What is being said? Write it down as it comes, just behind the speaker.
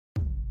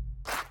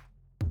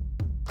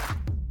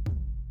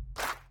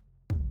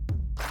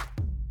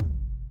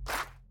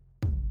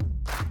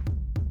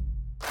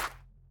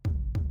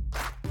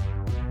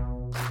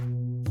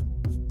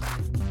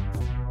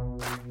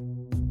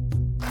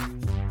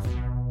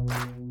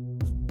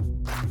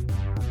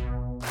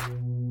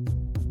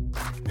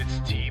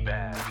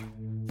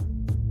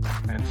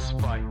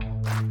Spike,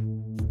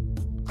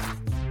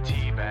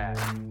 T-Bag,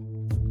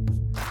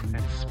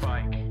 and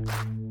Spike.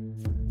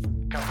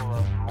 Couple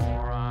of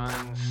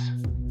morons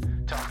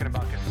talking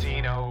about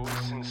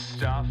casinos and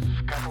stuff.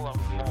 Couple of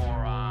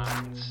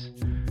morons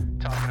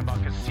talking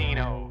about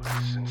casinos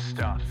and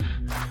stuff.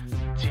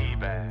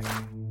 T-Bag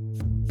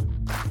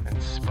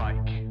and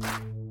Spike.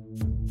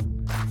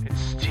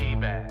 It's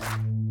T-Bag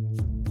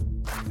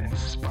and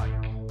Spike.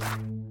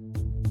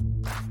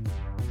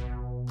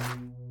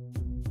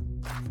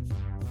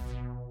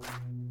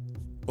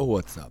 Oh,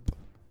 what's up?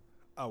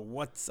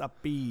 What's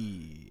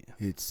up-y?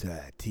 It's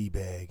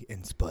T-Bag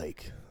and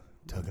Spike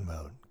talking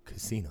about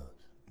casinos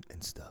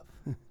and stuff.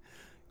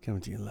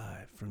 Coming to you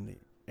live from the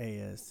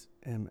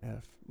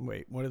ASMF.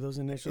 Wait, what are those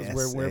initials?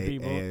 Yes, Where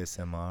people?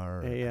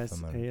 ASMR.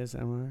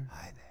 ASMR.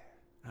 Hi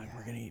there.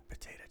 We're going to eat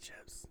potato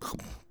chips.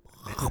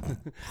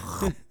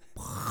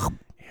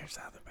 Here's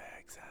how the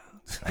bag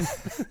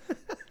sounds.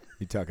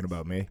 You talking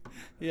about me?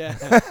 Yeah.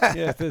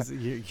 Yeah,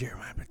 you're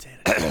my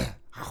potato chip.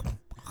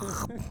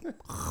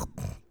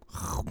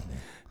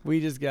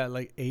 We just got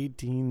like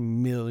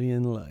 18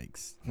 million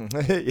likes.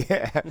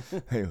 Yeah.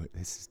 Anyway,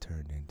 this has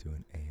turned into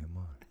an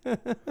AMR.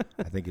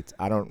 I think it's,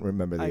 I don't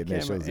remember the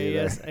initials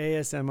either.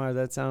 ASMR,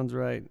 that sounds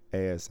right.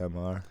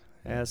 ASMR.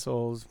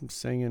 Assholes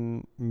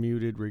singing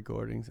muted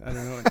recordings. I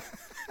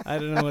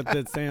don't know what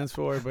that stands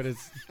for, but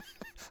it's.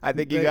 I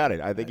think you got it.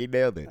 I think you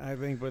nailed it. I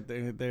think, but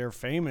they're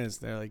famous.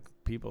 They're like,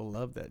 people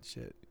love that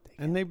shit,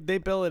 and they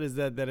bill it as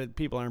that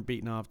people aren't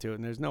beating off to it,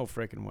 and there's no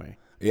freaking way.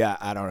 Yeah,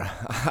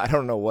 I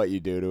don't know what you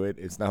do to it.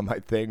 It's not my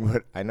thing,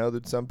 but I know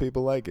that some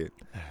people like it.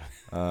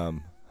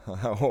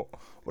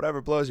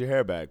 Whatever blows your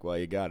hair back while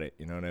you got it.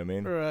 You know what I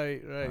mean?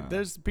 Right.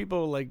 There's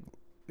people like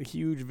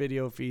huge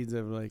video feeds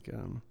of like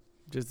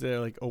just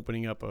they're like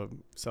opening up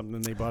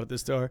something they bought at the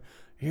store.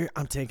 Here,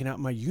 I'm taking out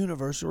my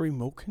universal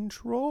remote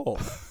control.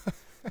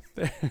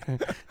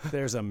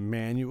 There's a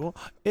manual.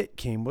 It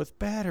came with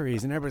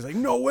batteries, and everybody's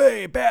like, "No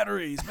way,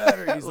 batteries!"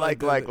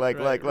 like.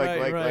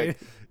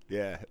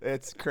 Yeah,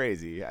 it's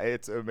crazy.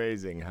 It's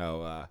amazing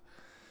how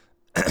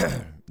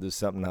there's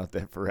something out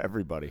there for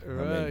everybody.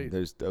 Right. I mean,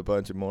 there's a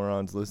bunch of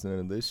morons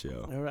listening to this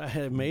show. All right,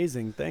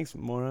 amazing. Thanks,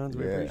 morons.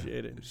 We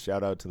appreciate it.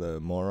 Shout out to the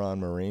Moron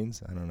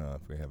Marines. I don't know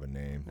if we have a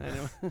name.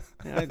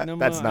 I know.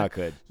 That's not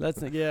good.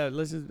 Let's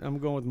just. I'm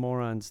going with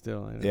morons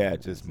still. Yeah,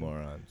 just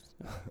morons.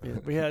 Yeah,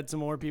 we had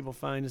some more people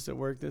find us at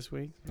work this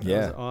week. That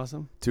was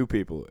awesome. 2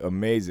 people.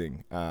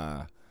 Amazing.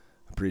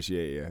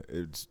 Appreciate you.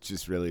 It's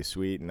just really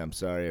sweet, and I'm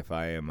sorry if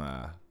I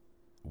am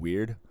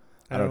weird.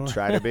 I don't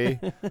try to be.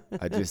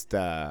 I just,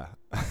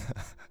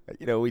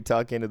 we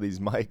talk into these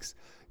mics,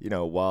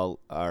 while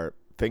our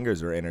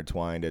fingers are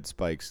intertwined at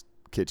Spike's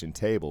kitchen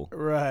table.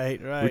 Right.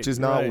 Which is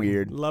not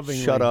weird.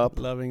 Lovingly. Shut up.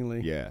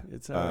 Lovingly. Yeah.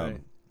 It's all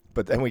right.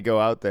 But then we go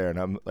out there, and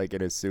I'm like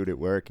in a suit at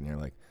work, and you're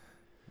like,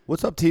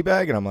 "What's up,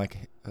 T-Bag?" And I'm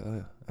like,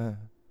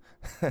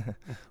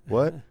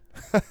 what?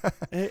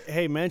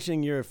 Hey,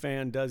 mentioning you're a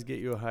fan does get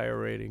you a higher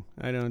rating.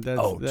 I don't.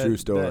 True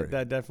story.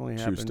 That definitely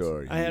happens. True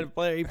story. I had a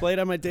player. He played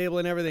on my table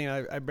and everything.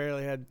 I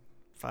barely had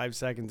 5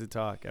 seconds to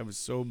talk. I was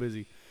so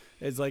busy.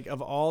 It's like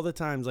of all the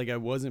times, like I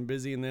wasn't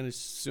busy, and then as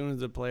soon as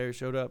the player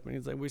showed up, and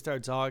he's like, we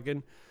started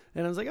talking,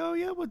 and I was like, oh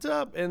yeah, what's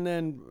up? And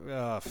then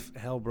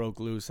hell broke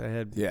loose. I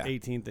had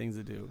 18 things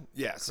to do.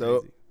 Yeah.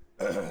 So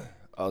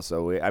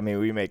also,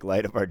 we make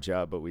light of our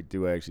job, but we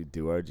do actually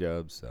do our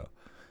job. So.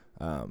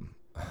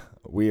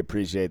 We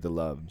appreciate the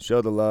love.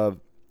 Show the love.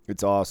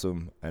 It's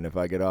awesome. And if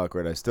I get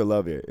awkward, I still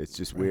love you. It's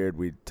just weird.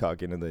 We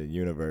talk into the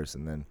universe,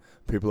 and then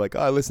people are like,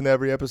 I listen to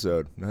every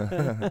episode.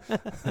 And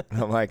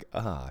I'm like,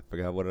 I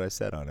forgot what I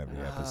said on every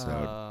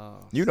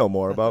episode. You know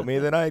more about me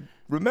than I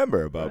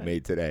remember about me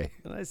today.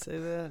 Did I say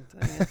that?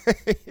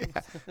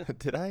 Yeah.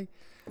 Did I?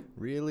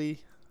 Really?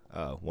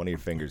 One of your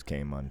fingers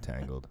came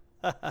untangled.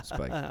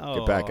 Spike.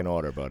 Get back in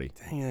order, buddy.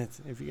 Dang it.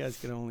 If you guys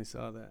could only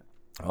saw that.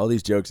 All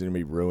these jokes are going to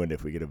be ruined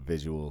if we get a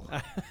visual.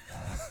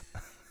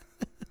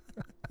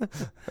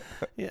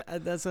 Yeah, I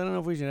don't know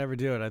if we should ever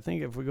do it. I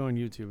think if we go on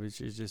YouTube, it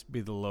should just be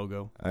the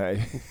logo.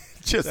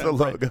 Just the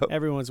logo.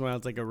 Every once in a while,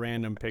 it's like a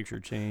random picture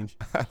change.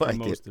 I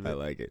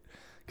like it.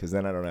 Because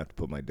then I don't have to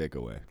put my dick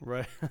away.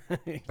 Right.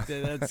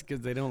 That's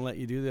because they don't let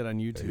you do that on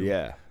YouTube.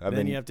 Yeah.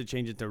 Then you have to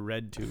change it to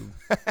red tube.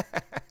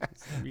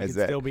 You can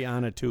still be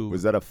on a tube.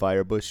 Was that a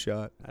Firebush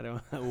shot? I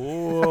don't.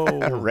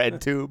 Whoa. A red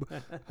tube?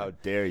 How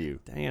dare you?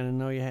 Dang, I didn't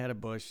know you had a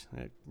bush.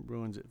 That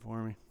ruins it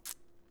for me.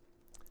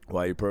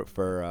 Why you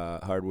prefer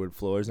hardwood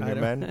floors in your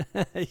men?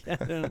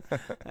 Yeah,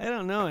 I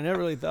don't know. I never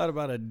really thought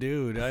about a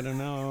dude. I don't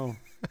know.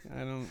 I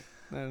don't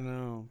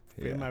know.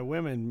 Yeah. My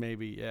women,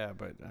 maybe, yeah,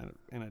 but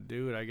in a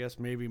dude, I guess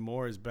maybe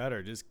more is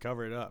better. Just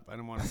cover it up. I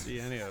don't want to see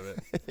any of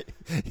it.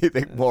 You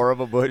think more of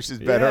a bush is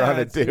better on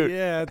a dude?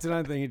 Yeah, that's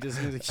another thing. It just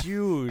is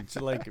huge.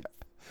 Like,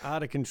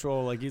 out of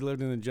control, like you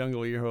lived in the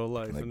jungle your whole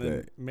life, Like and then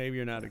that. maybe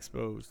you're not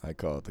exposed. I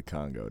call it the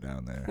Congo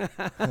down there.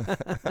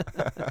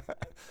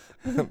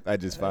 I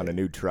just found a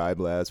new tribe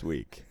last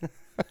week.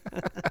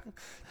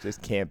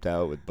 Just camped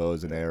out with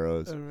bows and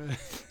arrows,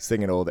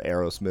 singing old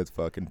Aerosmith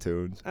fucking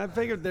tunes. I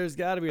figured there's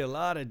got to be a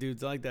lot of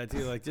dudes like that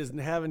too, like just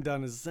haven't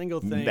done a single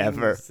thing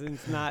Never.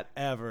 since not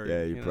ever.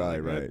 Yeah, you're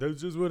probably like, right.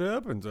 That's just what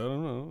happens. I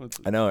don't know.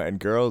 I know, and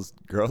girls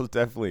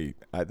definitely.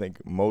 I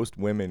think most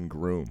women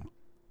groom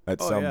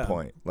at Oh, some yeah.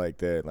 point, like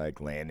the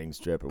landing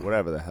strip or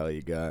whatever the hell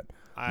you got.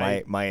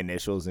 My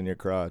initials in your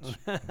crotch,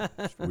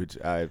 which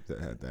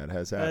that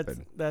has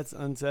happened. That's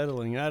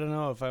unsettling. I don't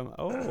know if I'm.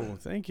 Oh,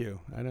 thank you.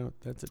 I don't.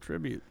 That's a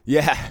tribute.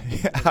 Yeah,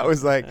 I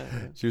was like,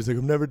 she was like,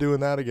 I'm never doing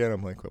that again.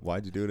 I'm like,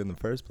 why'd you do it in the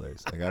first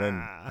place? Like, I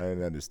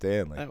didn't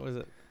understand. Like, That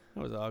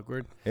was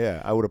awkward.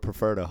 yeah, I would have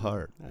preferred a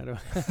heart. I don't.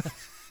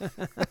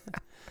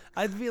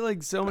 I feel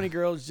like so many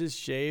girls just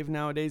shave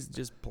nowadays,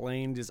 just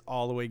plain, just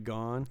all the way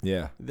gone.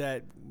 Yeah.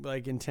 That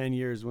like in 10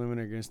 years, women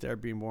are gonna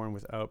start being born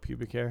without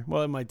pubic hair.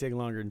 Well, it might take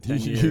longer than 10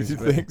 You years.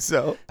 but, think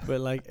so?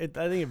 but like, I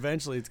think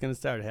eventually it's gonna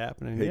start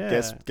happening. Hey,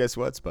 Yeah. guess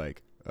what,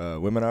 Spike?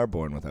 Women are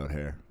born without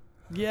hair.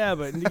 Yeah,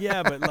 but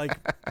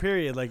like,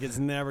 period. Like, it's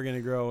never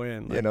gonna grow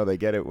in. Like, You know, they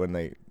get it when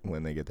they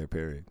get their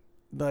period.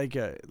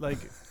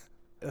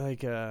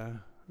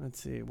 let's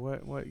see,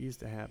 what used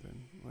to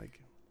happen? Like,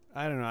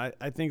 I don't know.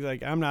 I think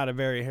like I'm not a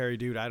very hairy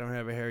dude. I don't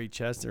have a hairy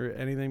chest or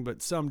anything,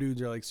 but some dudes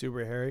are like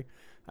super hairy.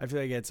 I feel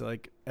like it's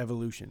like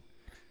evolution.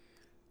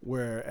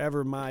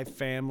 Wherever my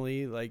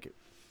family like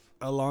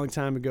a long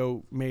time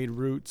ago made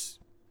roots,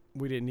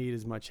 we didn't need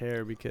as much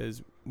hair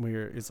because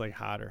it's like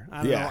hotter.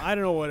 I don't know. I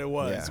don't know what it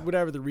was. Yeah.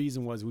 Whatever the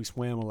reason was, we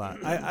swam a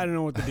lot. I don't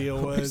know what the deal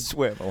We was.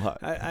 swim a lot.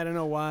 I don't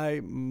know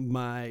why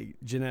my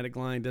genetic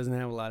line doesn't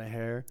have a lot of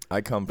hair. I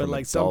come But from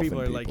like a some dolphin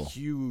people are like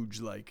huge,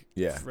 like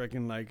Yeah.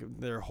 freaking like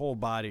their whole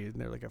body,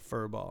 they're like a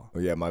fur ball. Oh,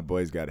 yeah, my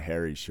boy's got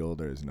hairy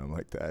shoulders, and I'm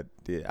like that.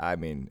 I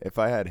mean, if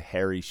I had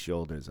hairy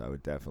shoulders, I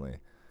would definitely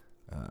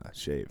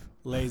shave.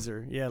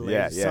 Laser, yeah, laser,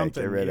 Yeah,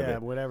 something, get rid of yeah,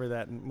 it. whatever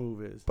that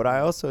move is. But I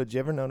also, did you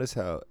ever notice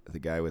how the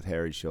guy with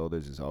hairy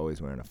shoulders is always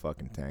wearing a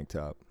fucking tank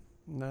top?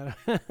 Not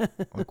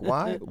Like,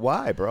 why?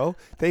 Why, bro?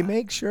 They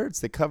make shirts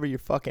that cover your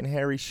fucking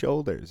hairy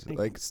shoulders.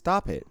 Like,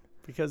 stop it.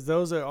 because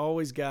those are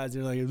always guys.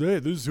 They're like, hey,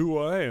 this is who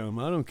I am.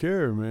 I don't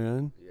care,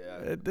 man.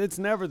 Yeah. It's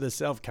never the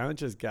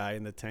self-conscious guy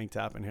in the tank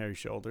top and hairy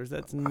shoulders.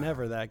 That's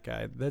never that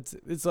guy.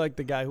 It's like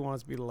the guy who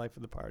wants to be the life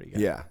of the party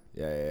guy.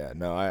 Yeah.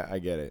 No, I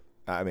get it.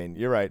 I mean,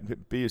 you're right.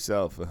 Be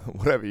yourself.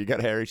 Whatever. You got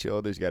hairy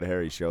shoulders, you got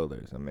hairy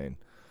shoulders. I mean,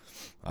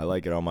 I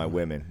like it on my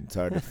women. It's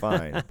hard to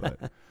find,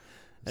 but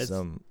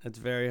It's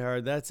very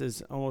hard.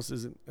 That's almost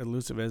as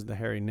elusive as the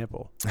hairy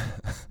nipple.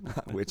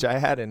 which I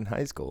had in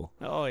high school.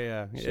 Oh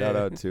yeah. Shout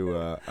out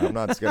to I'm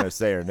not gonna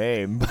say her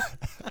name, but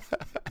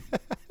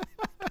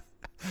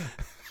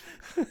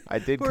I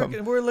did come.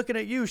 We're looking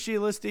at you,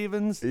 Sheila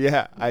Stevens.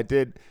 Yeah, I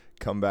did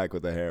come back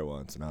with the hair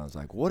once, and I was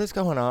like, "What is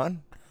going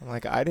on?" I'm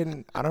like, I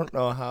don't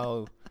know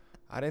how,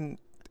 and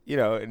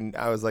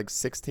I was like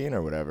 16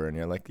 or whatever, and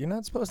you're like, you're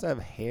not supposed to have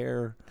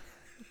hair.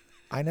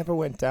 I never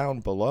went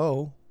down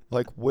below.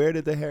 Like, where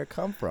did the hair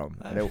come from?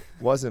 And it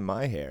wasn't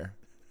my hair,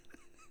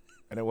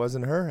 and it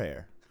wasn't her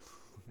hair.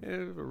 A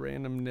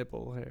random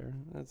nipple hair.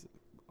 That's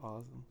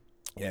awesome.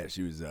 Yeah,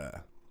 she was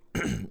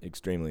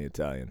extremely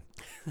Italian.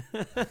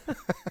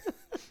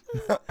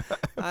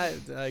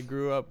 I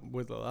grew up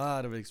with a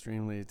lot of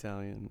extremely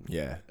Italian.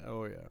 Yeah,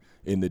 Oh yeah.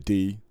 in the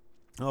D.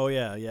 Oh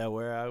yeah.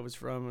 Where I was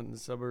from in the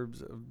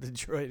suburbs of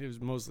Detroit, it was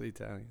mostly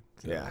Italian.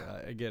 So Yeah.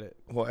 I get it.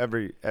 Well,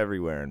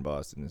 everywhere in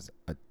Boston is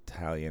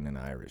Italian and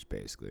Irish,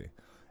 basically.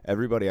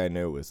 Everybody I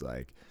knew was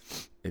like,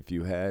 if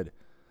you had,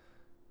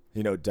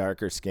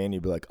 darker skin,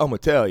 you'd be like, I'm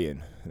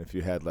Italian. And if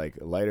you had, like,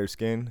 lighter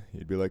skin,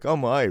 you'd be like,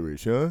 I'm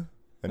Irish, huh?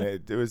 And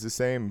it was the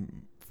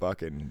same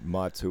fucking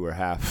mutts who were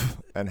half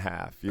and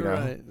half, you know?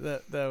 Right.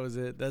 That was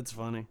it. That's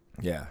funny.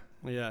 Yeah.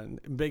 Yeah.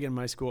 and Big in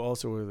my school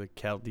also were the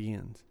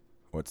Chaldeans.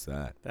 What's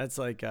that? That's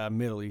like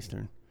Middle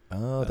Eastern.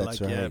 Oh, that's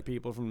like, right. Yeah,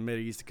 people from the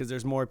Middle East, because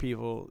there's more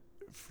people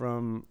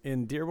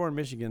in Dearborn,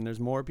 Michigan. There's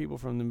more people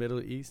from the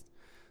Middle East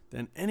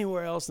than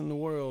anywhere else in the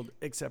world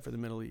except for the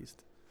Middle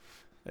East.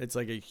 It's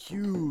like a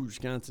huge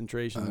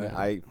concentration there.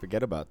 I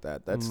forget about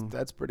that. Mm.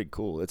 That's pretty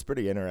cool. It's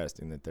pretty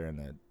interesting that they're in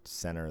the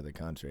center of the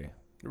country.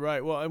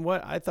 Right. Well, and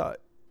what I thought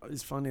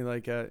is funny,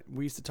 like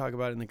we used to talk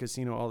about it in the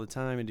casino all the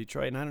time in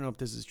Detroit, and I don't know if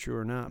this is true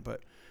or not,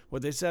 but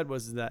what they said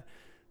was that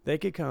they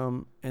could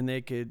come and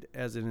they could,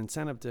 as an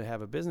incentive to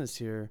have a business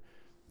here,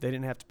 they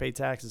didn't have to pay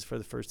taxes for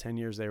the first 10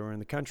 years they were in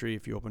the country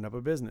if you opened up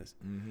a business.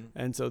 Mm-hmm.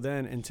 And so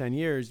then in 10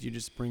 years, you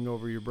just bring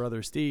over your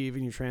brother Steve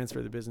and you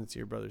transfer the business to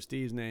your brother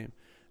Steve's name.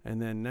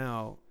 And then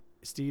now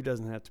Steve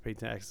doesn't have to pay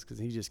taxes because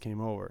he just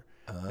came over.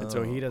 And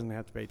so he doesn't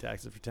have to pay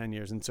taxes for 10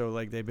 years. And so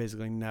like they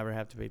basically never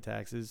have to pay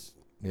taxes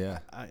Yeah.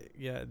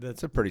 That's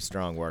It's a pretty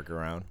strong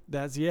workaround.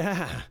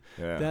 yeah.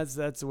 Yeah.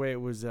 That's the way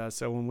it was.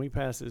 So when we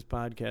pass this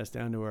podcast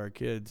down to our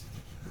kids,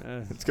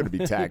 It's going to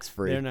be tax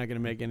free. they're not going to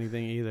make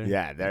anything either.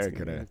 Yeah, they're It's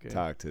going to okay.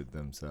 talk to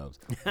themselves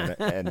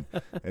and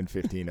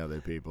 15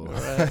 other people.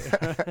 Right.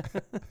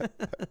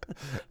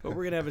 But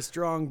we're gonna have a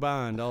strong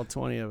bond, all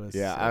 20 of us.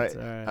 Yeah, so it's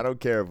all right. I don't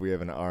care if we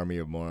have an army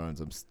of morons.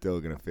 I'm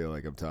still going to feel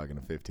like I'm talking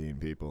to 15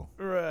 people.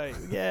 Right.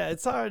 Yeah,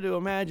 it's hard to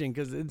imagine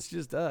because it's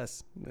just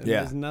us.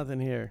 Yeah. There's nothing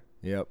here.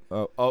 Yep.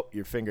 Oh,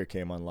 your finger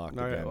came unlocked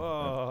All right. again.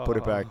 Oh, Put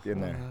it back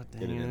in there. oh,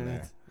 Get it in dang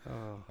there.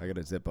 Oh. I got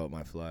to zip out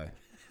my fly.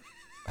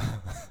 I'm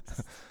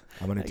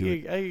going I to do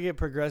it. could get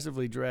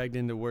progressively dragged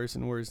into worse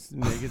and worse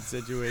naked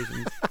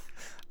situations.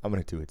 I'm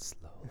going to do it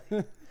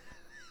slowly.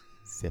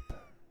 Zip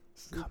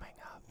coming up.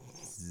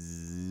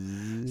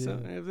 So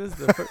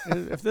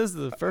if this is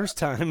the first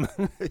time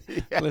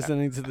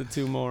listening to the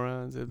two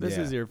morons, if this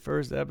Yeah. is your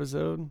first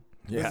episode,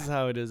 Yeah. this is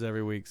how it is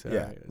every week. So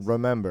Yeah.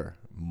 Remember,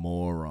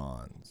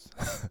 morons.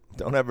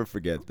 Don't ever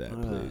forget that,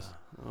 please.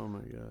 Oh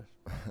my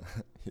gosh.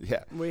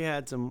 Yeah. We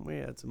had some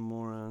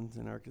morons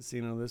in our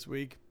casino this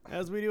week,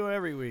 as we do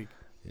every week.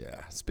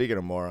 Yeah. Speaking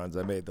of morons,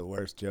 I made the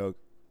worst joke.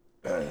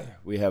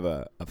 We have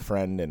a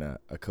friend and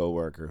a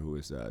coworker who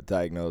was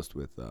diagnosed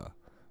with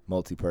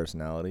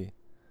multi-personality,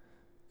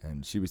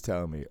 and she was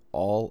telling me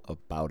all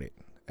about it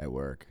at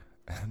work.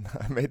 And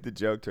I made the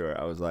joke to her.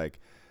 I was like,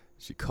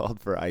 she called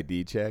for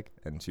ID check,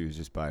 and she was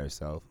just by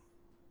herself.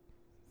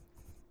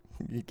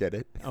 You get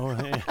it? Oh,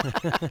 yeah.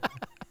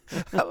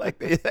 I like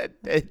that.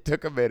 It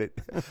took a minute.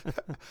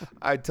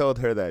 I told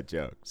her that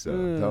joke, so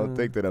don't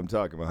think that I'm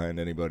talking behind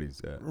anybody's.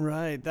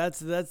 Right. That's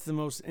the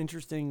most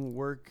interesting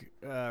work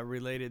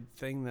related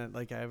thing that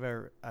like I've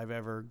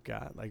ever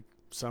got. Like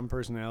some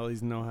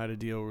personalities know how to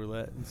deal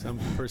roulette, and some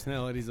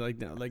personalities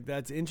no. Like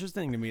that's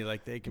interesting to me.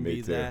 Like they can Me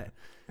be too.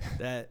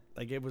 that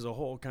like it was a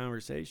whole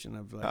conversation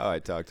of like Oh, I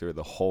talked to her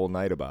the whole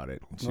night about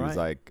it. She was Right.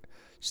 like,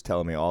 she's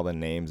telling me all the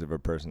names of her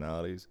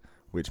personalities,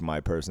 which my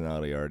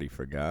personality already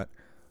forgot.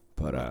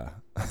 But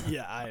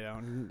yeah,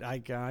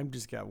 I'm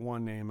just got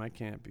one name. I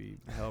can't be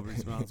held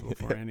responsible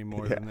for any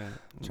more Yeah. than that.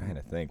 I'm trying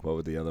to think, what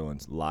were the other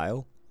ones?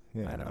 Lyle?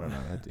 Yeah, I I don't don't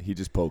know. He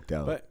just poked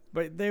out.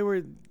 But they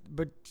were,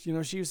 but you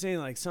know, she was saying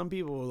like some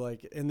people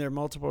like in their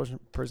multiple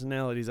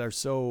personalities are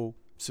so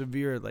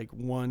severe. Like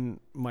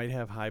one might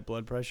have high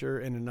blood pressure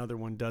and another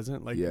one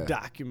doesn't. Like Yeah.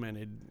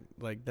 documented.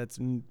 Like that's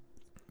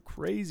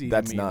crazy.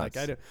 That's to me. nuts.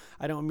 Like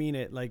I don't mean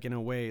it like in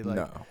a way like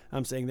no.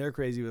 I'm saying they're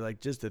crazy. But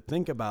like just to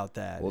think about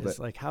that, Well, it's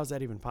like how's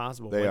that even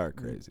possible? They Like, are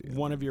crazy.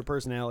 One of your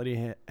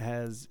personality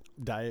has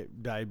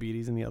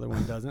diabetes and the other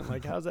one doesn't.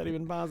 Like how's that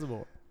even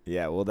possible?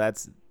 Yeah, well,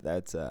 that's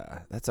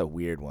a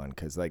weird one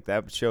because like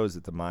that shows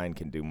that the mind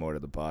can do more to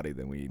the body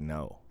than we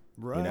know.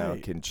 Right. You know,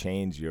 it can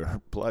change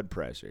your blood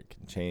pressure. It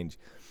can change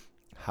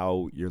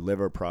how your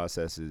liver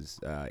processes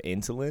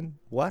insulin.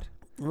 What?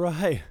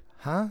 Right.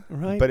 Huh?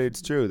 Right. But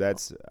it's true.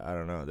 That's I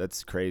don't know.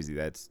 That's crazy.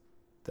 That's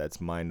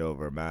mind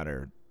over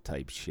matter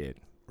type shit,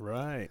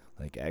 Right.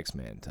 like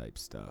X-Men type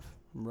stuff.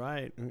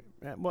 Right.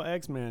 Well,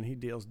 X-Man, he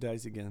deals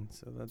dice again,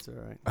 so that's all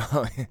right.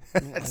 Oh,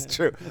 that's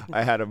true.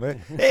 I had him.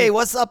 Hey,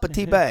 what's up, a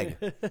tea bag?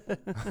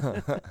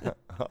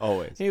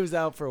 Always. He was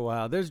out for a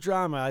while. There's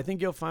drama. I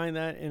think you'll find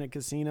that in a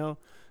casino.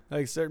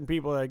 Like certain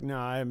people are like, no,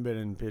 I haven't been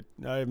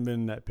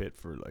in that pit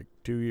for like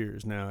 2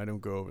 years now. I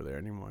don't go over there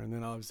anymore. And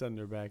then all of a sudden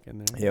they're back in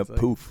there. Yeah, It's like,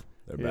 poof.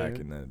 They're Yeah. back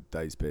in the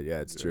dice pit.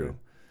 Yeah, it's true.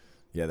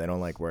 Yeah, they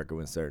don't like working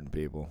with certain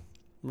people.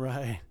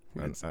 Right.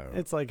 And,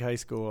 It's like high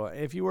school.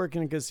 If you work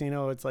in a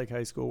casino, it's like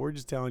high school. We're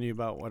just telling you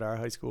about what our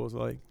high school is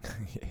like.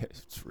 yeah,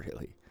 it's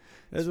really.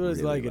 That's what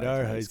it's really like at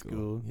our high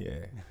school.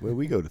 Yeah, where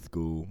we go to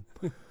school.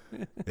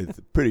 It's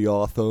pretty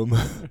awesome.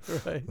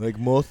 Right. Like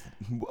most,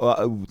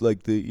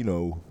 like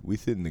we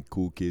sit in the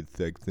cool kids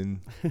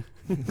section.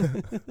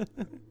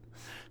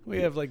 We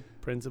have like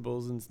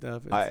principals and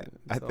stuff. I It's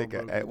all think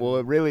broken well, down.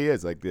 it really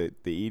is like the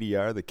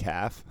EDR, the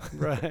CAF.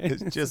 Right.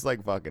 It's just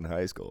like fucking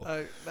high school.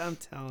 I'm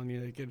telling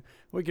you,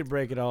 we could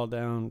break it all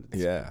down.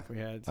 Yeah. If we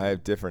had to. I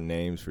have different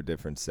names for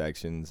different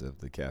sections of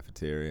the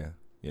cafeteria.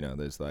 You know,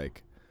 there's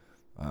like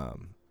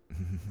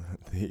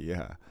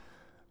the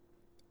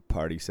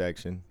party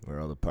section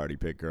where all the party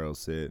pit girls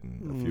sit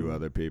and a few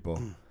other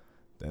people.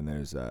 Then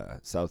there's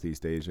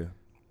Southeast Asia.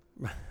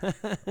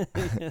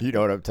 You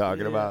know what I'm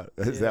talking Yeah, about?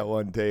 There's yeah. that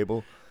one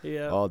table.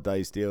 Yeah. All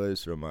dice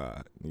dealers from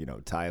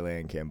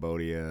Thailand,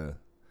 Cambodia,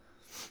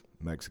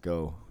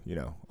 Mexico,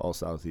 all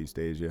Southeast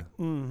Asia.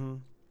 Mm-hmm.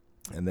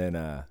 And then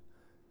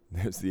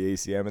there's the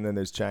ACM, and then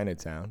there's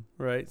Chinatown.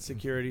 Right.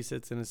 Security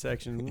sits in a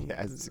section.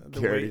 Yeah, The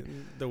security.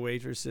 the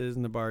waitresses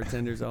and the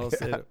bartenders all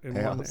sit in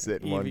they one. all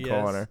sit in one EVS.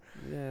 corner.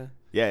 Yeah.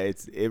 Yeah,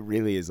 it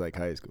really is like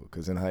high school.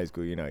 Because in high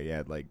school, you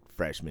had like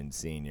freshmen,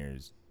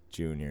 seniors,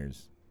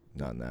 juniors,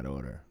 not in that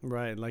order.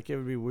 Right. Like it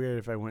would be weird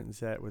if I went and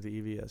sat with the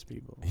EVS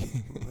people.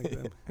 Like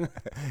them.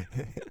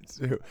 It's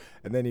true.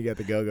 And then you got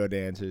the go-go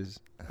dancers.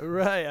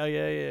 Right. Oh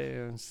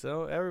yeah.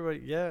 So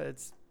everybody, yeah,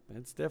 it's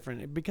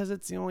different because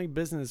it's the only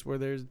business where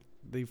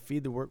they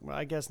feed the work. Well,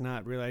 I guess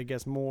not really. I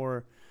guess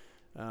more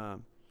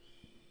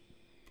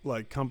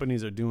like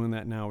companies are doing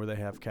that now, where they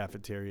have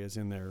cafeterias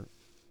in their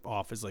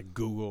office, like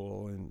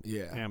Google and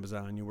Yeah.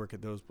 Amazon. You work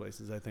at those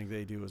places. I think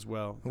they do as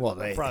well. Well,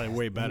 they Probably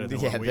way better than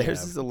yeah, what we theirs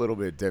have. is a little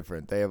bit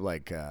different. They have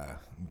like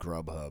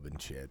Grubhub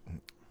and shit.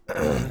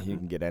 You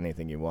can get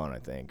anything you want, I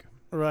think.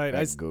 Right.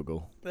 At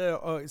Google.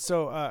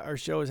 So our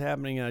show is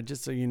happening.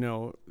 Just so you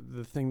know,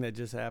 the thing that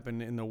just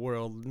happened in the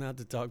world, not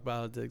to talk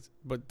politics,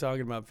 but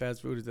talking about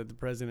fast food, is that the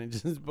president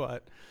just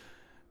bought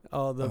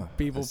all the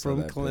people I saw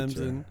from that Clemson.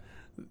 picture.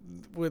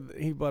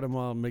 He bought them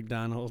all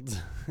McDonald's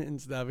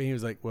and stuff. And he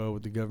was like, well,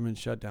 with the government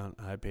shutdown,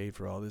 I paid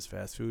for all this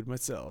fast food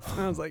myself.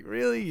 And I was like,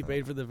 really? You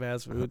paid for the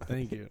fast food?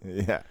 Thank you.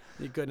 Yeah.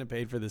 You couldn't have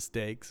paid for the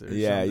steaks or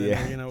Yeah, something.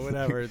 yeah. Or, you know,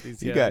 whatever.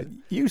 These You guys.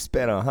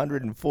 spent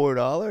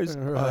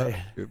 $104? Right.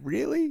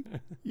 Really?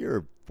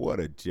 What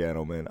a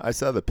gentleman. I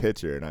saw the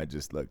picture and I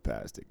just looked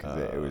past it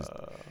because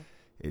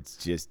it's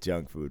just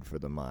junk food for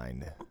the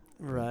mind.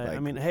 Right. I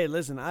Like- mean, hey,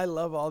 listen, I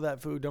love all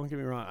that food. Don't get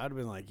me wrong. I'd have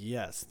been like,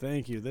 yes,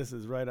 thank you. This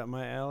is right up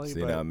my alley.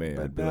 See, but, not me.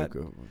 but I'd be that- like,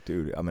 oh,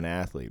 dude, I'm an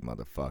athlete,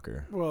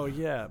 motherfucker. well,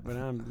 yeah, but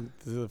I'm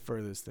the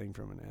furthest thing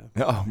from an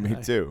athlete. Oh, me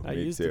too. I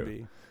me used too. to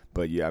be.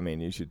 But yeah, I mean,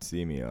 you should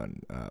see me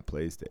on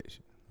PlayStation.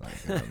 Like,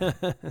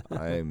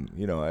 I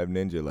have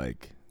ninja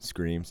like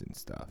screams and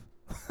stuff.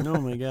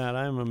 Oh my God,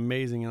 I'm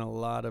amazing in a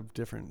lot of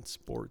different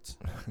sports.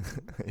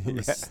 I'm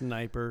a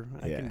sniper.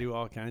 I Yeah. can do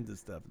all kinds of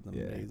stuff. It's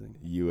Yeah. amazing.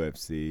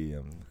 UFC,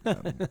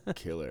 I'm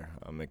killer.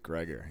 I'm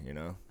McGregor, you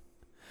know?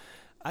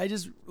 I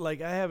just I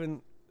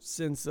haven't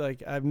since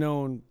I've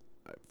known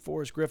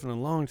Forrest Griffin a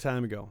long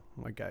time ago.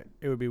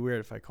 It would be weird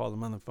if I called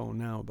him on the phone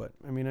now, but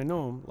I mean I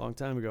know him a long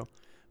time ago,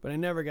 but I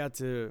never got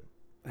to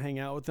hang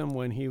out with him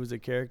when he was a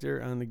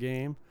character on the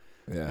game,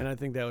 Yeah. and I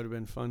think that would have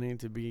been funny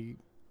to be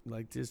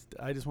I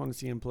just want to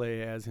see him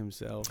play as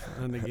himself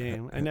on the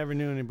game. I never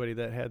knew anybody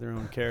that had their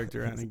own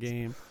character on a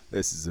game.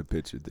 This is a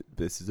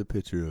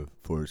picture of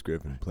Forrest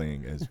Griffin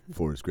playing as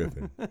Forrest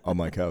Griffin on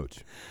my couch.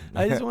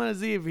 I just want to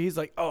see if he's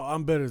like, oh,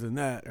 I'm better than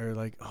that, or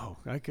like, oh,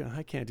 I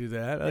can't do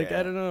that. Like,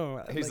 Yeah. I don't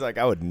know. He's like,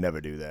 I would never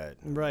do that.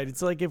 right.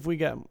 It's like if we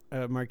got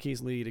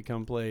Marquise Lee to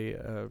come play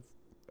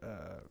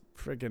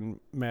freaking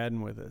Madden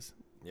with us.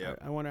 Yeah.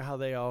 I wonder how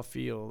they all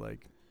feel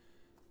like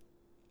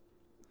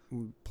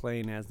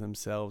playing as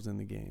themselves in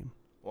the game.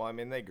 Well, I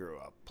mean, they grew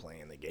up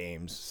playing the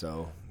games,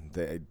 so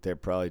they're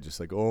probably just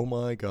like, oh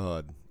my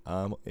God,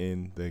 I'm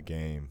in the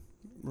game.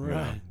 You know?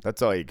 Right.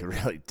 That's all you can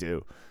really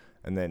do.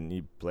 And then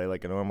you play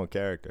like a normal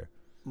character.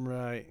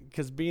 Right.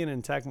 Because being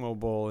in Tecmo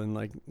Bowl in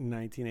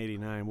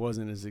 1989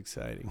 wasn't as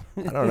exciting.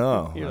 I don't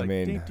know. You're I like,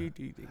 mean, ding, ding,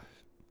 ding, ding.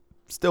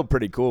 still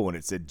pretty cool when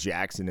it said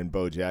Jackson, and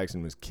Bo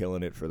Jackson was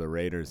killing it for the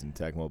Raiders in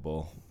Tecmo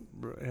Bowl.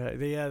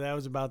 Yeah, that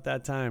was about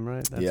that time,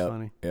 right? That's Yep.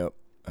 funny. Yep.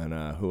 And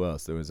who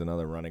else? There was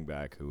another running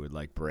back who would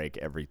like break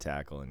every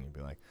tackle, and you'd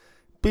be like,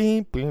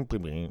 beep, beep,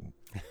 beep, beep.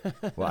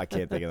 Well, I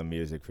can't think of the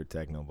music for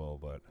Tecmo Bowl,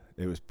 but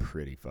it was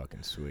pretty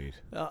fucking sweet.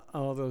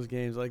 All those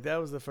games, that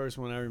was the first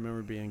one I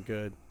remember being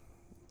good.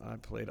 I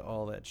played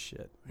all that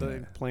shit. Yeah.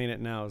 Playing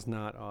it now is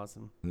not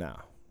awesome. No.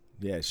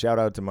 Yeah, shout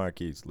out to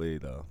Marquise Lee,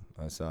 though.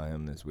 I saw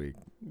him this week.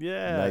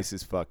 Yeah.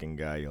 Nicest fucking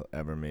guy you'll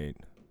ever meet.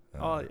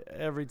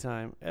 Every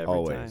time.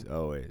 Always, time.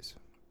 always.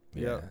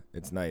 Yeah. Yep.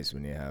 It's nice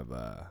when you have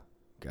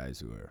guys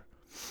who are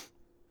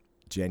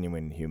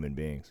genuine human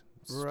beings.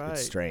 Right.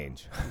 It's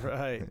strange.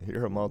 Right.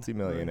 You're a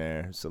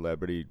multimillionaire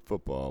celebrity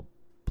football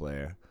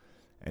player,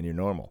 and you're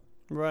normal.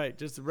 Right.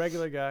 Just a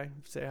regular guy.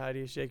 Say hi to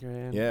you, shake your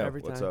hand. Yeah,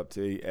 Every what's time. up,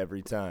 T?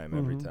 Every time,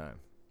 every Mhm. time.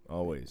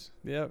 Always.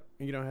 Yep.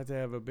 You don't have to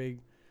have a big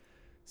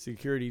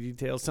security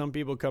detail. Some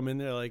people come in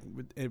there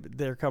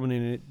they're coming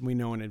in, we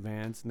know in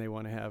advance, and they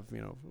want to have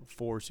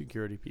 4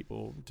 security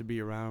people to be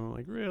around. I'm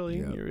like, really?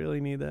 Yep. You really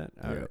need that?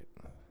 All Yep.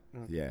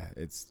 right. Yeah,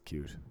 it's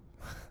cute.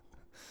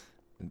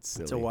 It's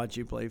silly. To watch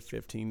you play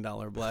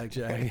 $15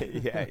 blackjack.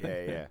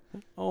 yeah.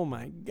 Oh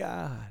my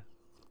God.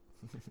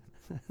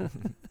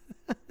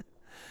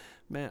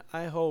 Man,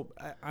 I hope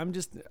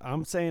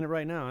I'm saying it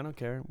right now. I don't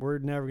care. We're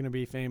never going to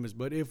be famous,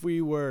 but if we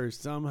were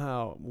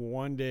somehow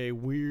one day,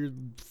 weird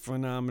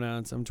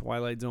phenomenon, some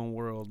Twilight Zone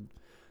world,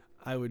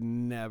 I would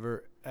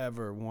never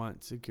ever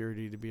want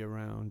security to be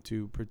around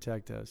to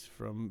protect us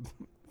from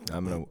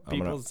I'm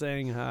people gonna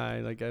saying hi.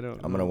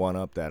 I'm gonna one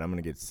up that. I'm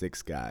gonna get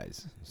 6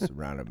 guys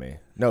surrounding me.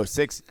 No,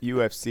 6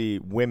 UFC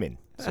women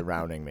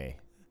surrounding me,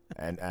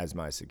 and as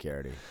my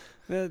security.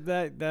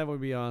 That would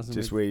be awesome.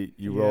 Just if wait,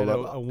 you you roll had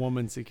up. a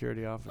woman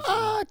security officer.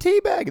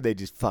 Teabag, and they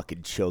just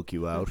fucking choke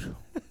you out.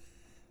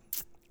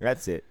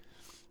 That's it.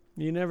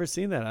 You never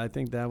seen that. I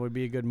think that would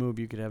be a good move.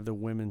 You could have the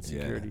women's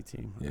Yeah. security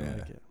team. I Yeah.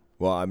 like it.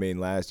 Well, I mean,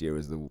 last year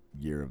was the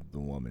year of the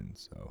woman,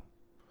 so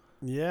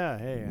Yeah.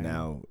 Hey.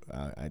 now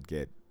I'd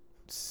get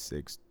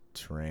 6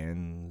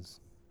 trans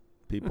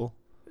people.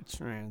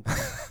 Trans.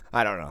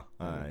 I don't know.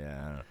 Yeah, I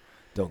don't know.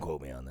 Don't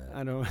quote me on that.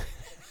 I don't.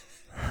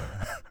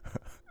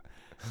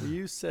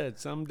 You said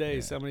someday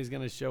Yeah. somebody's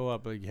gonna show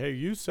up like, hey,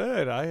 you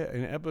said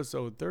in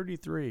episode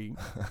 33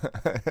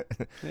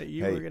 that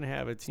you Hey, were gonna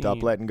have a team.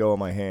 Stop letting go of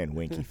my hand,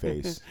 winky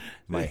face.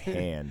 My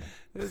hand.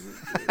 This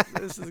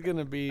is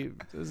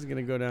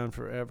gonna go down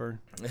forever.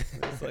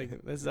 It's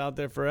like this is out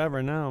there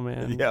forever now,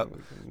 man. Yep. We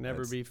can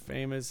never be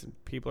famous, and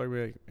people are gonna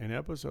be like, in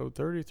episode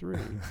 33.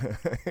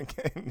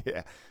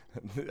 Yeah,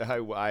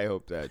 I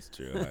hope that's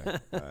true.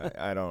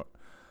 I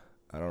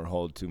don't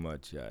hold too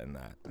much in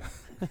that.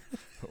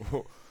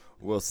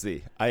 We'll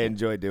see. I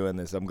enjoy doing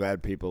this. I'm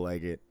glad people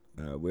like it.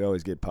 We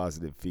always get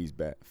positive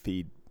feedback.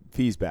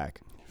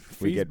 Feedback.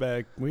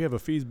 We have a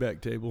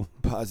feedback table.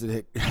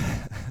 Positive.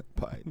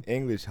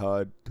 English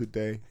hard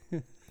today.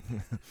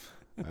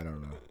 I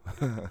don't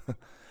know.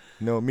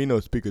 No, me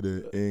no speak of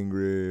the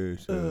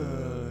English.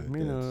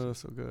 Me that's no,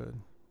 so good.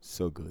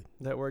 so good.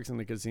 That works in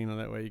the casino.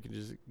 That way you can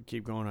just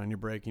keep going on your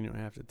break. You don't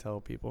have to tell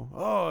people,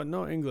 oh,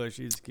 no English.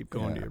 You just keep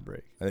going to Yeah. your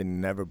break. I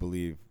never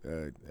believe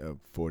a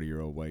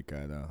 40-year-old white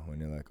guy though when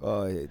you're like,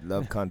 oh, I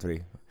love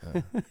country.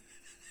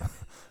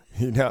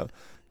 You know,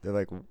 they're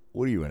like,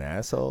 what are you, an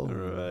asshole?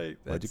 Right.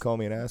 Why'd you call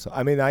me an asshole?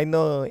 I mean, I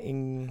know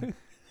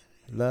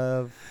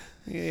love.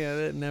 Yeah,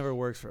 that never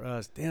works for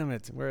us. Damn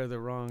it. We're the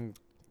wrong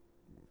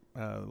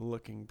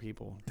looking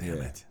people.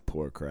 Damn it.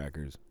 Poor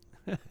crackers.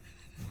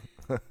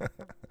 I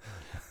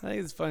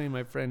think it's funny.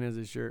 My friend has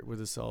a shirt with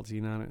a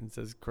saltine on it and it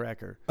says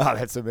cracker. Oh,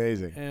 that's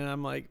amazing. And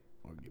I'm like,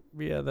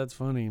 yeah, that's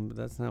funny, but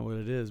that's not what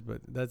it is. But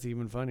that's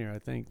even funnier, I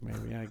think,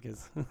 maybe, I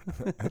guess.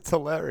 That's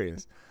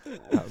hilarious.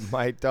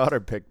 My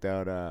daughter picked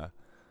out.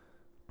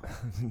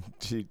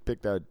 She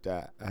picked out.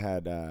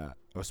 I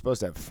was supposed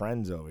to have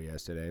friends over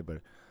yesterday,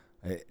 but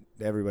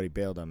everybody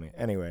bailed on me.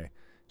 Anyway,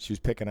 she was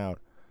picking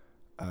out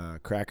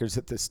crackers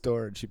at the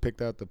store, and she picked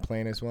out the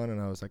plainest one,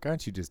 and I was like,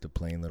 aren't you just a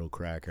plain little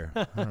cracker?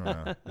 I don't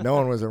know. No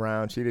one was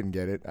around. She didn't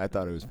get it. I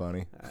thought it was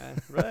funny.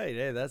 Right.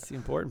 Hey, that's the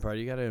important part.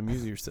 You got to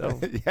amuse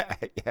yourself.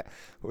 yeah,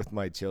 with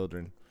my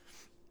children.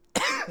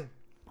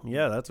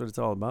 Yeah, that's what it's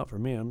all about for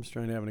me. I'm just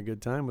trying to have a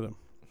good time with them.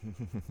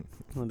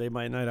 Well, they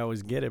might not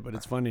always get it, but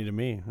it's funny to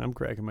me. I'm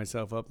cracking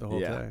myself up the whole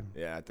time.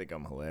 Yeah, I think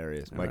I'm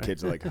hilarious. All My right.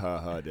 kids are like, ha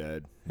ha,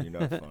 Dad. You're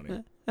not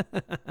funny.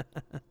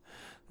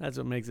 That's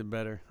what makes it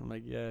better. I'm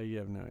like, yeah, you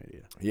have no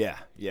idea.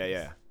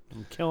 Yeah.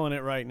 I'm killing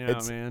it right now,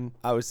 man.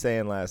 I was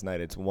saying last night,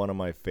 it's one of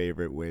my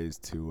favorite ways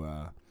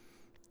to,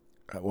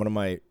 one of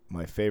my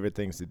favorite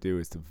things to do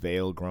is to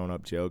veil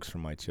grown-up jokes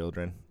from my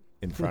children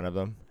in front of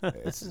them.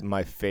 It's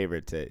my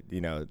favorite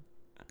to,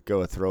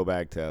 go a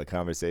throwback to a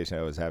conversation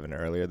I was having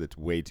earlier that's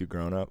way too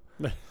grown-up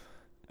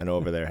and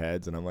over their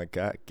heads. And I'm like,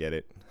 God, get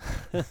it.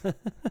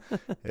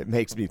 It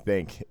makes me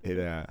think.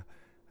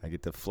 I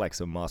get to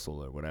flex a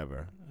muscle or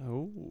whatever.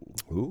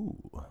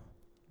 Ooh.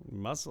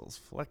 Muscles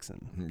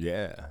flexing.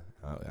 Yeah.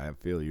 I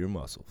feel your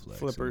muscle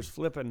flexing. Flippers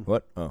flipping.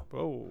 What? Oh.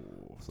 Oh.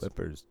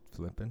 Flippers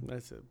flipping?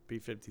 That's a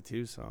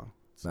B-52 song.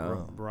 It's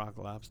Oh. Rock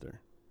Lobster.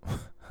 I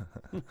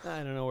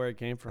don't know where it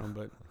came from,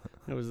 but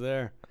it was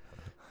there.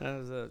 I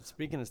was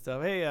speaking of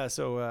stuff. Hey,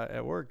 so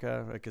at work,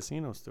 a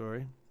casino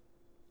story.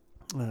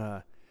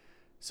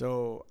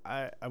 So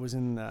I was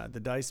in the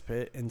dice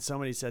pit, and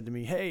somebody said to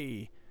me,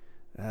 hey,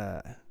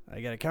 I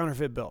got a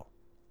counterfeit bill.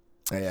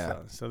 Yeah.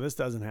 So this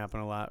doesn't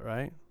happen a lot,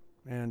 right?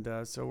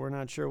 And so we're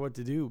not sure what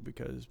to do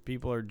because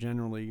people are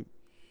generally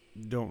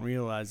don't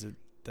realize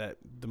that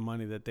the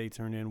money that they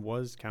turn in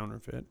was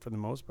counterfeit for the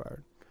most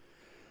part.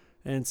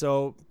 And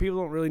so people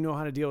don't really know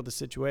how to deal with the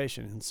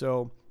situation. And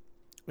so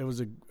it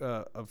was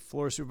a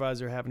floor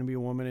supervisor, happened to be a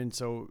woman, and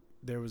so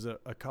there was a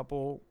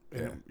couple. Yeah.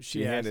 And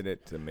She handed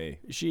it to me.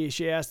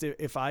 She asked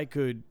if I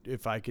could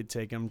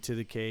take them to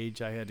the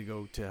cage. I had to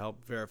go to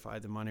help verify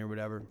the money or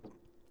whatever.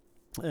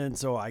 And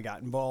so I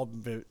got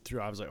involved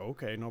I was like,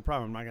 okay, no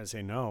problem. I'm not going to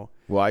say no.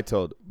 Well, I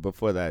told,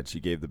 before that, she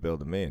gave the bill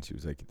to me, and she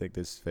was like, you think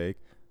this is fake?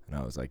 And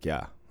I was like,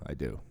 yeah, I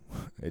do.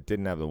 It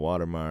didn't have the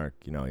watermark.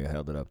 You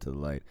held it up to the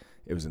light.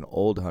 It was an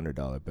old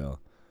 $100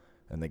 bill.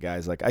 And the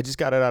guy's like, I just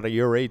got it out of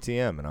your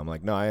ATM. And I'm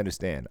like, no, I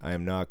understand. I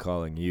am not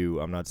calling you.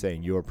 I'm not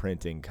saying you're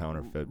printing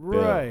counterfeit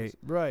bills.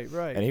 Right.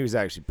 And he was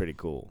actually pretty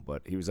cool.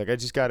 But he was like, I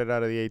just got it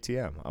out of the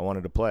ATM. I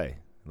wanted to play.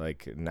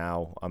 Like,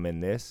 now I'm in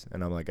this.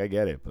 And I'm like, I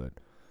get it, but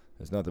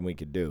there's nothing we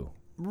could do.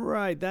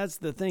 Right. That's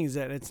the thing, is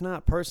that it's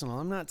not personal.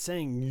 I'm not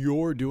saying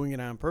you're doing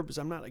it on purpose.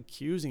 I'm not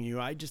accusing you.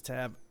 I just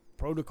have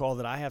protocol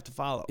that I have to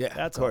follow. Yeah,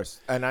 that's of course.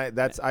 And I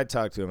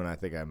talked to him, and I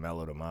think I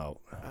mellowed him out.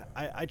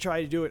 I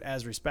try to do it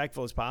as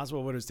respectful as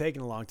possible, but it was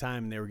taking a long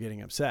time, and they were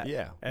getting upset.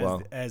 Yeah,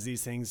 as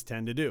these things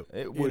tend to do.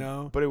 It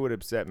would, but it would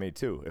upset me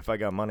too if I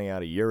got money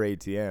out of your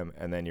ATM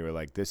and then you were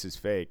like, "This is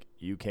fake.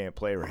 You can't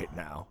play right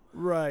now."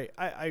 Right.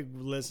 I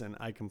listen.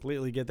 I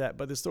completely get that,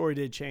 but the story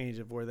did change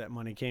of where that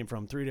money came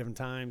from 3 different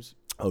times.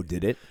 Oh,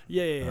 did it?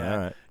 Yeah. All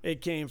right.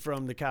 It came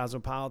from the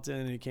Cosmopolitan,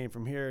 and it came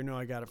from here. No,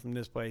 I got it from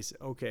this place.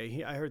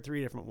 Okay, I heard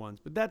 3 different ones,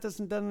 but that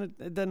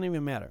doesn't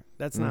even matter.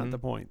 That's not the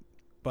point.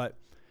 But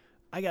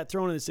I got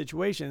thrown in a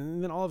situation,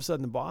 and then all of a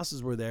sudden the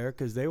bosses were there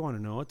because they want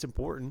to know. It's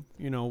important.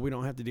 We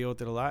don't have to deal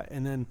with it a lot.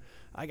 And then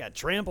I got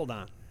trampled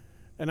on,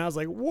 and I was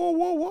like,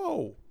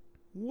 whoa.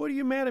 what are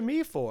you mad at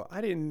me for?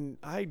 I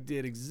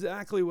did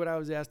exactly what I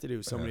was asked to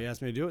do. Somebody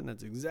asked me to do it, and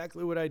that's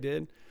exactly what I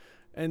did.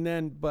 And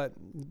then, but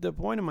the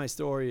point of my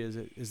story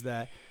is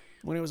that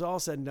when it was all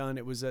said and done,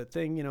 it was a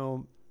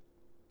thing,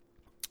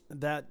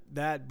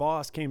 that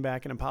boss came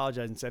back and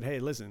apologized and said, hey,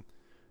 listen,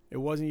 it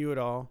wasn't you at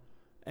all.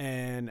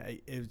 And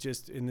it was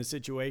just in the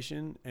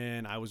situation,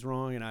 and I was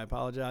wrong, and I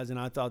apologize. And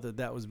I thought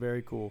that was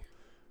very cool,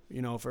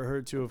 for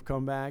her to have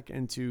come back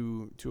and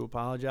to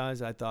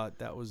apologize. I thought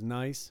that was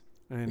nice,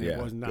 and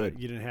it was not. Good.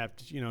 You didn't have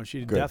to. She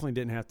Good. definitely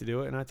didn't have to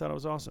do it, and I thought it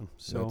was awesome.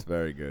 So That's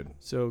very good.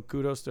 So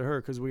kudos to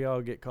her, because we all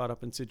get caught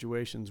up in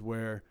situations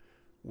where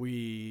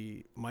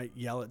we might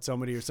yell at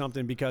somebody or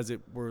something because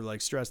we're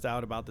like stressed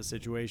out about the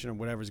situation or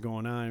whatever's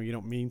going on. You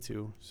don't mean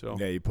to. So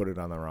Yeah, you put it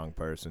on the wrong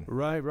person.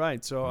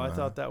 Right. So I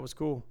thought that was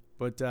cool.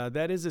 But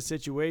that is a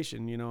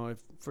situation, if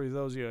for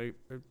those of you,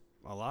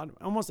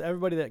 almost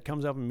everybody that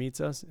comes up and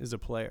meets us is a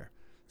player.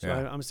 So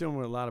Yeah. I'm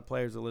assuming a lot of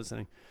players are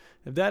listening.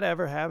 If that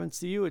ever happens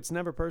to you, it's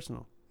never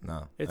personal.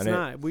 No, It's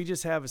not. We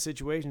just have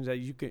situations that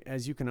you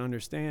can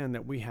understand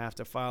that we have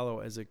to follow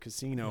as a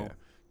casino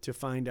to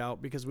find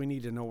out, because we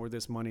need to know where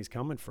this money's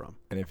coming from.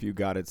 And if you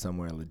got it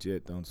somewhere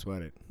legit, don't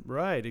sweat it.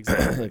 Right,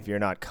 exactly. If you're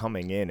not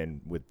coming in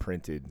and with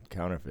printed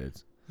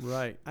counterfeits.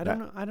 Right. I don't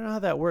know how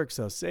that works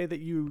though. Say that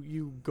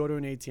you go to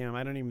an ATM.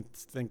 I don't even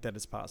think that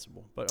it's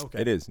possible. But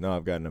okay. It is. No,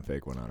 I've gotten a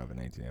fake one out of an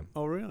ATM.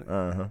 Oh really?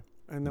 Uh-huh.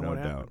 And then No what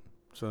happened? doubt.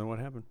 So then what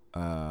happened?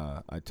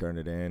 I turned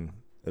it in.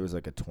 It was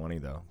like a 20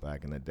 though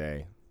back in the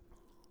day.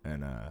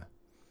 And I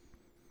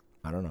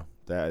don't know.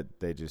 That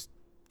they just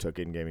took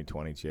it and gave me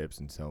 20 chips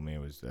and told me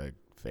it was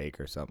fake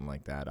or something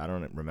like that. I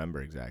don't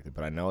remember exactly,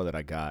 but I know that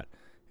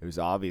it was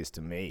obvious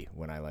to me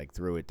when I like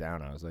threw it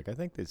down. I was like, I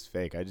think this is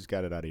fake. I just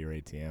got it out of your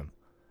ATM.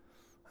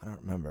 I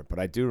don't remember, but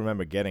I do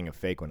remember getting a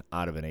fake one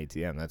out of an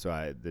ATM. That's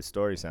why the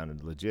story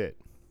sounded legit.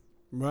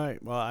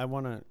 Right. Well, I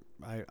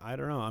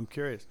don't know. I'm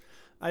curious.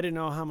 I didn't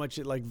know how much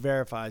it like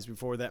verifies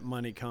before that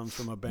money comes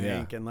from a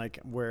bank and like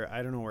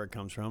I don't know where it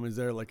comes from. Is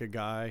there like a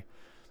guy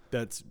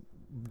that's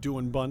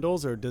doing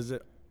bundles, or does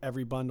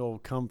every bundle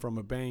come from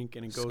a bank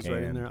and it goes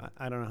right in there?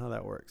 I don't know how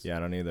that works. Yeah, I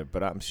don't either,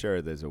 but I'm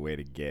sure there's a way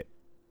to get,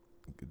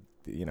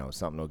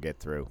 something will get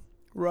through.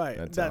 Right.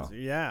 That's all.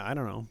 Yeah, I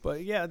don't know.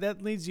 But yeah,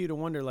 that leads you to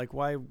wonder, like,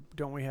 why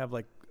don't we have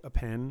like a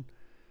pen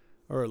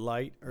or a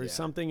light or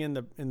something in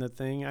the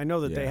thing? I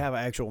know that they have an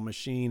actual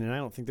machine, and I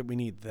don't think that we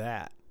need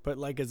that. But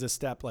like as a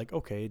step, like,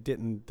 okay,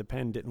 the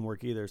pen didn't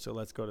work either, so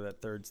let's go to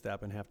that third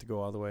step and have to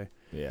go all the way.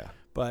 Yeah.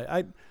 But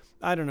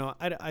I don't know.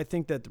 I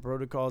think that the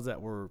protocols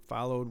that were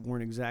followed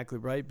weren't exactly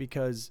right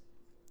because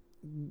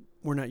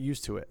we're not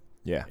used to it.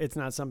 Yeah. It's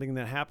not something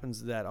that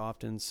happens that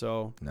often.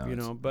 So,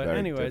 No, but very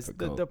anyways,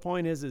 difficult. the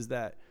point is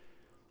that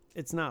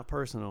it's not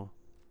personal,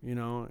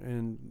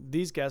 and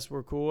these guests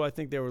were cool. I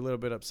think they were a little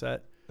bit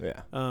upset.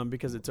 Yeah.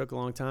 Because it took a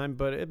long time,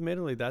 but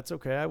admittedly, that's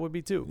okay. I would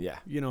be too. Yeah.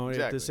 If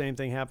exactly. the same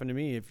thing happened to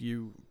me,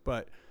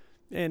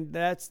 and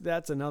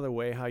that's another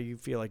way how you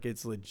feel like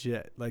it's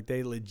legit. Like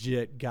they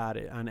legit got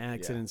it on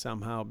accident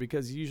somehow,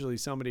 because usually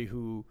somebody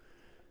who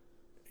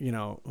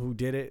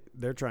did it,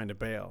 they're trying to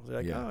bail.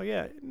 They're like, oh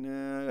yeah,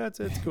 no,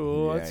 it's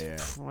cool.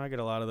 I get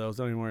a lot of those.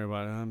 Don't even worry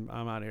about it.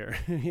 I'm out of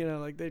here.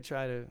 Like they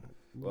try to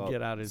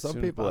get out as soon as possible.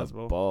 Some people have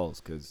balls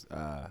because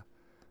I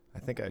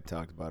think I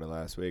talked about it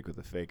last week with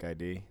the fake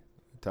ID.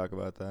 Talk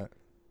about that?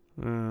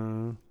 I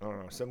don't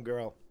know. Some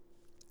girl.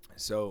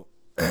 So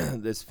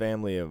this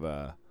family of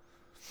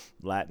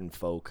Latin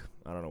folk,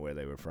 I don't know where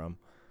they were from,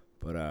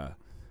 but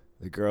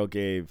the girl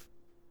gave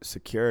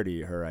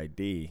security her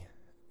ID,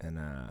 and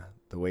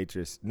the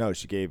waitress, no,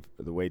 she gave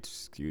the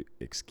waitress,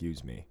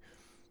 excuse me,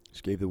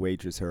 she gave the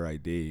waitress her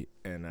ID,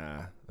 and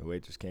the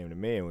waitress came to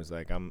me and was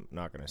like, I'm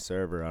not going to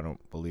serve her. I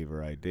don't believe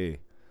her ID.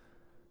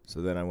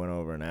 So then I went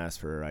over and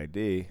asked for her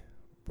ID,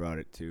 brought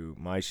it to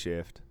my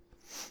shift,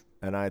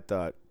 and I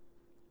thought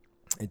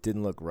it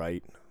didn't look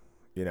right,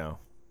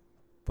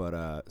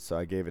 but so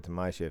I gave it to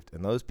my shift,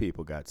 and those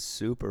people got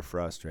super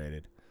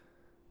frustrated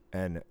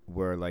and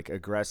were like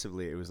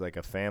aggressively, it was like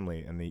a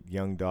family and the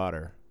young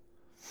daughter.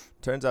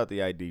 Turns out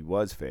the ID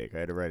was fake. I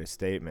had to write a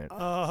statement.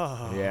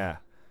 Oh. Yeah,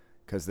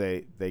 because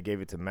they gave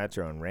it to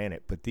Metro and ran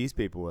it. But these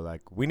people were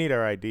like, we need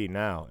our ID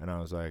now. And I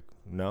was like,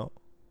 no.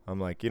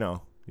 I'm like, you're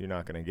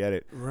not going to get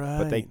it. Right.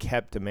 But they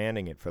kept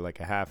demanding it for like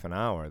a half an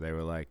hour. They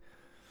were like,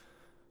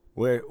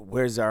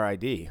 where's our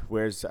ID?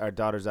 Where's our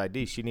daughter's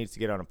ID? She needs to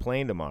get on a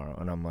plane tomorrow.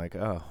 And I'm like,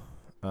 I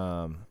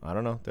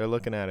don't know. They're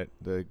looking at it.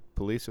 The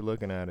police are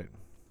looking at it.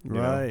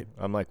 Right.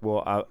 I'm like,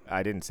 well,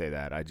 I didn't say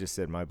that. I just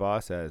said my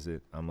boss has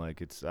it. I'm like,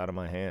 it's out of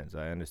my hands.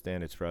 I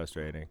understand it's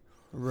frustrating.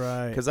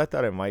 Right. Because I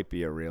thought it might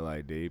be a real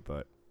ID,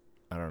 but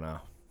I don't know.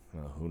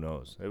 Well, who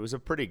knows? It was a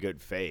pretty good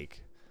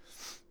fake.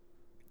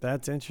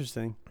 That's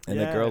interesting. And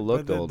the girl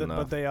looked old enough.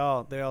 But they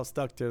all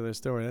stuck to their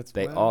story.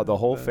 The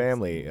whole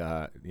family,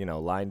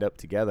 lined up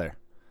together.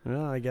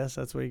 Well, I guess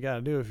that's what you got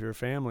to do if you're a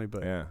family.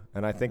 But yeah,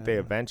 and I think they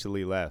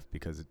eventually left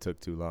because it took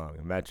too long.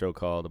 And Metro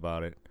called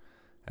about it,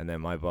 and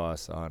then my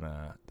boss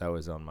that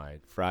was on my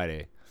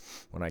Friday,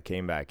 when I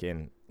came back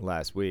in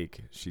last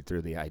week, she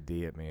threw the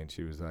ID at me and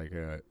she was like,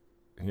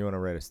 you want to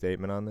write a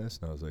statement on this?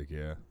 And I was like,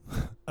 yeah.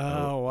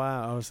 Oh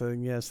wow! So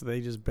yes,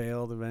 they just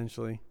bailed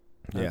eventually.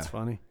 That's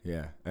funny.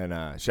 Yeah,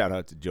 and shout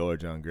out to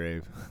George on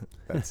Grave.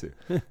 That's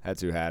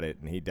who had it,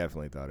 and he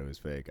definitely thought it was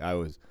fake. I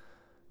was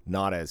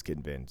not as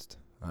convinced.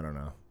 I don't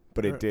know,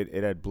 but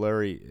it had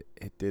blurry.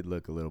 It did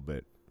look a little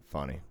bit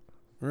funny.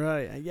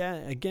 Right. Yeah.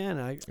 Again,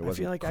 I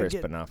feel like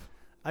crisp enough.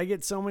 I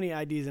get so many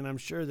IDs, and I'm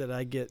sure that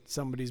I get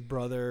somebody's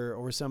brother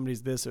or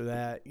somebody's this or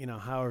that.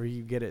 However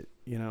you get it.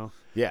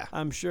 Yeah.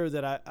 I'm sure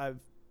that I've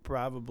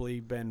probably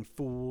been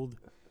fooled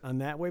on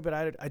that way, but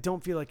I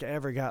don't feel like I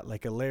ever got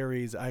like a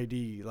Larry's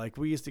ID. Like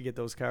we used to get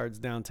those cards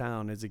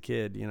downtown as a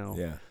kid,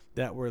 Yeah.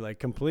 that were like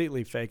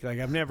completely fake. Like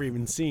I've never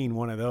even seen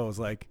one of those.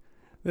 Like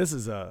this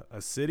is a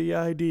city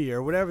ID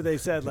or whatever they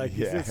said. Like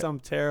Yeah. is this some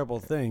terrible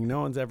thing?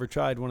 No one's ever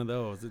tried one of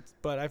those.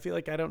 But I feel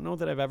like I don't know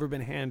that I've ever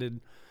been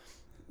handed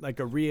like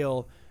a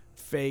real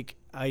fake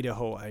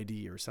Idaho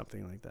ID or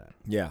something like that.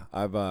 Yeah,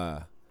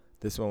 I've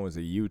this one was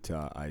a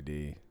Utah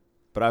ID,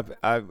 but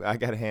I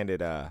got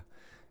handed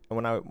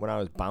when I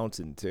was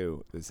bouncing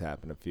too. This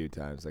happened a few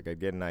times. Like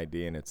I'd get an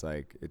ID and it's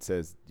like it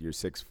says you're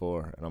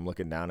 6'4", and I'm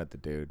looking down at the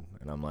dude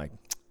and I'm like,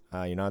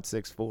 you're not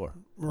 6'4".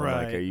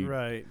 Right, like,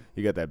 right.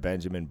 You got that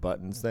Benjamin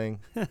Buttons thing,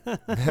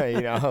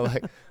 like,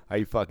 are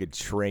you fucking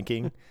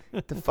shrinking?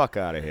 Get the fuck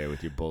out of here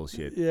with your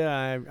bullshit.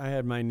 Yeah, I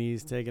had my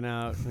knees taken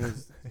out.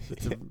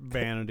 It's a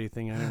vanity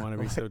thing. I didn't want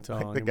to be so tall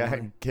Like the anymore. guy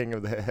in King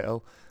of the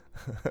Hill,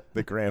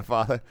 the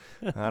grandfather.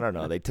 I don't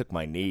know. They took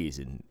my knees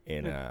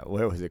in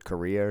where was it,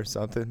 Korea or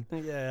something?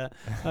 Yeah.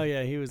 Oh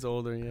yeah, he was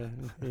older. Yeah,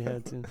 he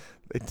had to.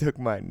 They took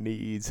my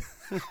knees.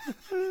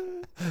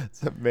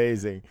 It's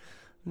amazing.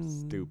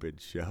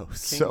 Stupid show.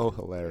 So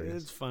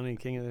hilarious. It's funny.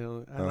 King of the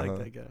Hill. I like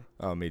that guy.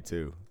 Oh, me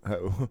too.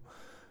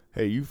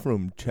 Hey, you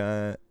from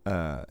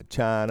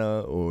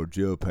China or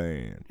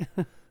Japan?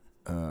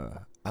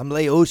 I'm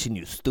Lay Ocean,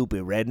 you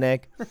stupid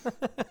redneck.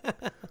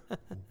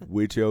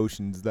 Which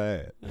ocean's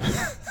that?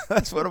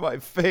 That's one of my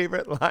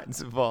favorite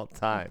lines of all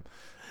time.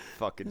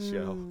 Fucking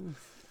show.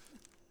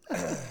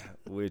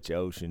 Which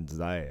ocean's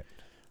that?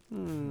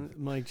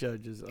 Mike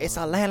Judge is. It's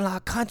a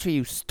landlocked country,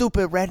 you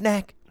stupid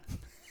redneck.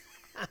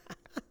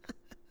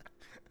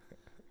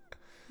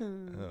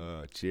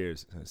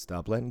 Cheers.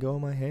 Stop letting go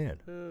of my hand.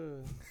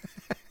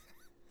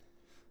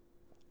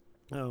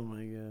 Oh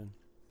my god.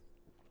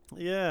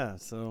 Yeah.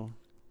 So.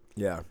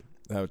 Yeah,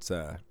 that's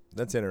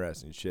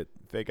interesting shit.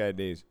 Fake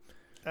IDs.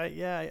 I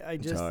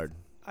It's just. hard.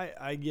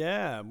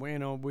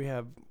 We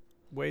have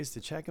ways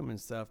to check them and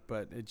stuff,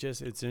 but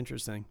it's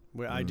interesting.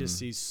 I just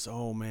see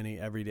so many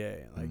every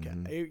day. Like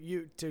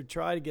you to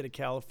try to get a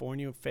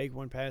California fake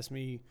one past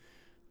me,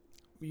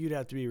 you'd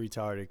have to be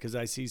retarded because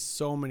I see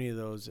so many of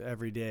those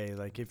every day.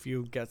 Like if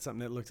you got something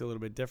that looked a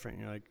little bit different,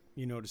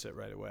 you notice it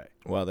right away.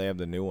 Well, they have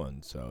the new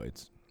ones, so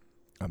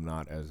I'm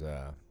not as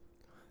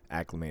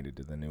acclimated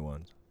to the new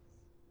ones.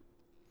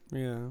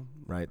 Yeah.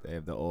 Right, they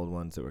have the old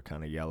ones that were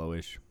kind of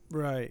yellowish.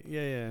 Right.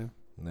 Yeah.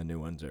 And the new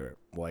ones are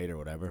white or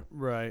whatever.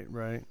 Right.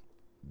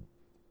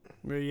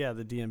 Well, yeah,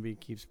 the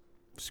DMV keeps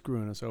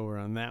screwing us over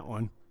on that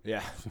one.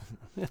 Yeah.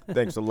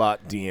 Thanks a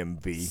lot,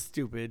 DMV.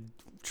 Stupid,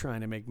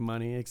 trying to make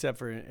money. Except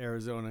for in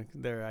Arizona,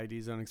 their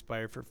IDs don't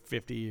expire for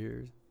 50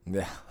 years.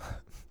 Yeah.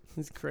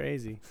 It's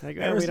crazy. Like,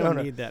 we Arizona-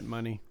 don't need that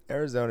money.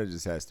 Arizona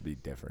just has to be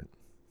different.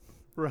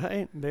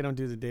 Right? They don't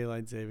do the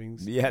daylight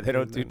savings. Yeah, they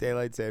don't do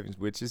daylight savings,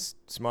 which is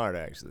smart,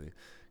 actually,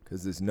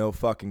 because there's no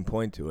fucking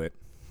point to it.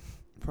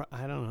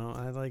 I don't know.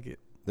 I like it.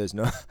 There's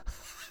no...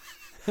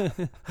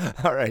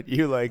 All right,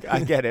 I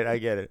get it. I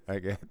get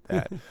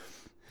that.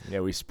 Yeah,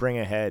 we spring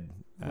ahead.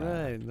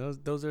 Right.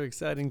 Those are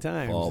exciting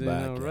times. Fall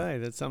back, yeah. Right.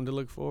 That's something to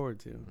look forward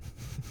to.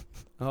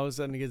 All of a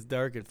sudden it gets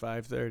dark at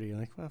 5:30.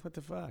 Like, what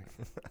the fuck?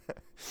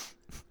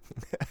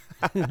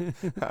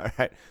 All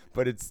right,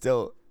 but it's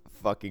still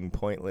fucking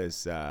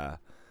pointless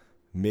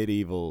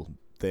medieval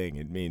thing.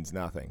 It means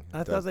nothing.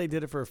 I thought they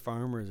did it for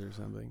farmers or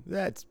something.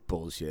 That's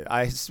bullshit.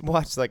 I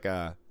watched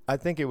I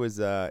think it was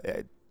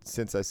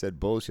since I said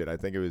bullshit, I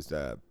think it was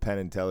Penn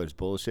and Teller's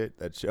Bullshit,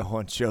 that show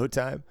on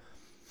Showtime.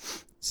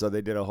 So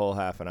they did a whole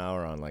half an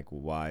hour on like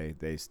why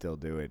they still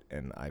do it,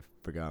 and I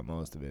forgot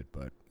most of it,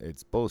 but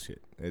it's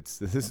bullshit.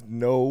 There's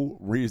no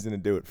reason to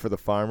do it for the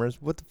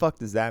farmers. What the fuck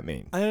does that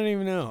mean? I don't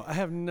even know. I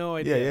have no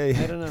idea.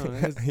 Yeah. I don't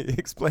know.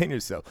 Explain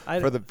yourself.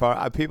 For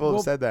the people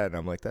have said that, and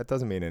I'm like, that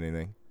doesn't mean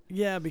anything.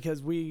 Yeah,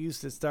 because we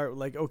used to start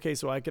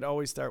so I could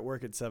always start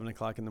work at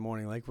 7:00 in the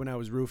morning. Like when I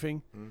was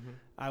roofing,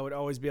 I would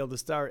always be able to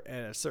start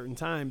at a certain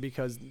time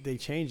because they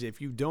changed it.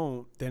 If you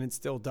don't, then it's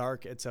still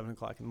dark at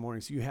 7:00 in the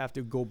morning. So you have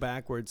to go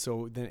backwards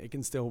so then it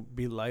can still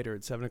be lighter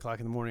at 7:00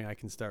 in the morning. I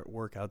can start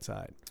work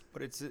outside.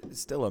 But it's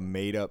still a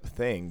made up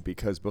thing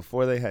because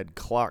before they had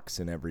clocks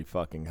in every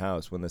fucking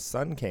house, when the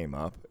sun came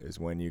up is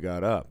when you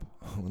got up.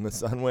 When the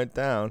sun went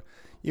down,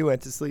 you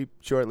went to sleep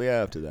shortly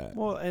after that.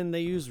 Well, and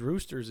they use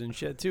roosters and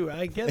shit too.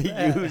 I get They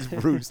that. use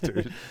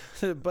roosters.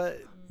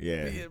 But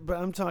Yeah. But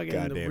I'm talking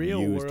in the Goddamn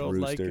real used world.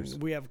 roosters.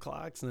 Like we have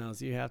clocks now,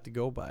 so you have to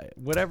go by it.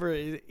 Whatever,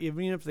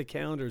 even if the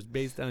calendar is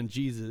based on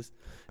Jesus,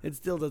 it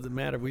still doesn't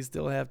matter. We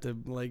still have to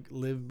like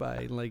live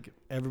by like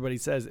everybody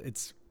says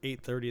it's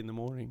 8:30 in the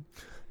morning.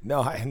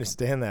 No, I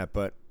understand that,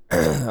 but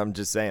I'm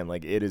just saying,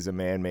 like, it is a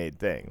man-made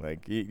thing.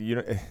 Like, you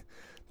know,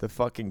 the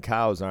fucking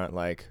cows aren't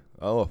like,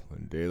 oh,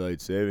 daylight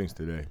savings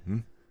today.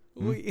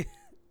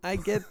 I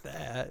get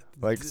that.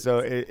 Like, so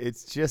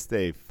it's just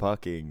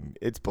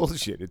it's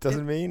bullshit. It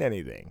doesn't mean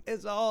anything.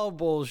 It's all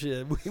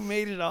bullshit. We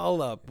made it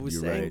all up. We're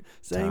You're saying right.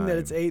 saying that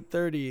it's Time.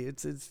 8:30.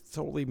 It's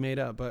totally made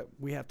up, but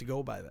we have to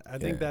go by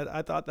that.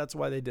 I thought that's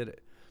why they did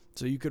it,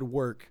 so you could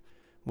work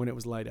when it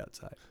was light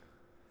outside.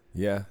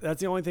 Yeah. That's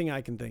the only thing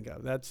I can think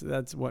of.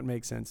 That's what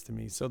makes sense to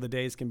me. So the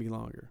days can be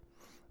longer.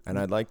 And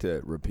I'd like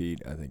to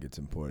repeat, I think it's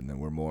important that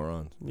we're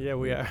morons. Yeah,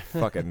 we are.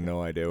 Fucking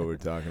no idea what we're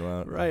talking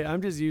about. Right.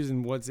 I'm just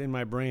using what's in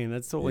my brain.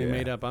 That's totally Yeah.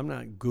 made up. I'm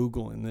not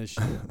Googling this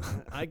shit.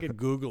 I could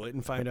Google it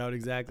and find out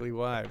exactly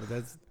why,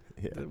 but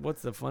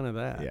what's the fun of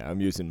that? Yeah,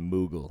 I'm using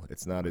Moogle.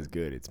 It's not as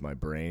good. It's my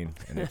brain,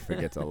 and it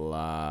forgets a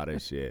lot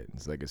of shit.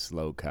 It's like a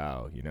slow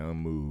cow, you know?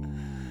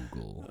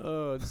 Moogle.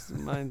 Oh,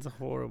 mine's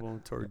horrible.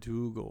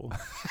 Tortugal.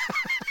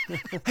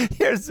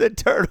 Here's the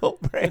turtle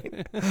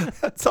brain.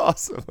 That's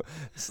awesome.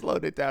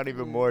 Slowed it down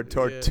even more.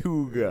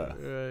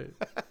 Tortuga.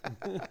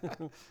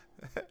 Right.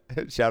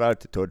 Shout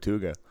out to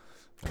Tortuga.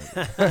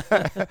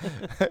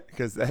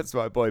 Because that's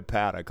my boy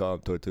Pat. I call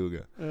him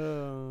Tortuga.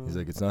 Oh. He's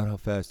like, it's not how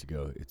fast you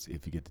go. It's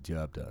if you get the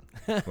job done.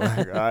 I'm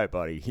like, all right,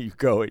 buddy. You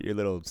go at your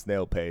little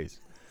snail pace.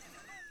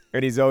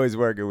 And he's always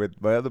working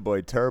with my other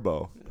boy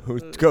Turbo, who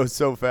goes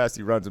so fast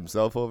he runs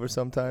himself over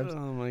sometimes. Oh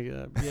my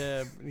god.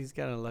 Yeah, he's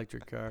got an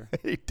electric car.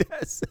 He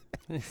does.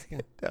 He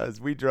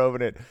does. We drove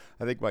in it.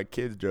 I think my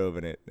kids drove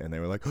in it, and they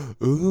were like,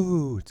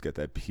 ooh, it's got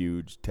that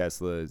huge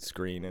Tesla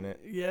screen in it.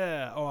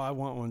 Yeah. Oh, I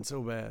want one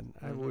so bad.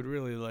 I would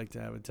really like to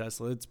have a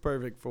Tesla. It's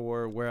perfect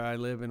for where I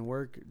live and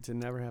work to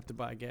never have to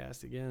buy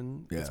gas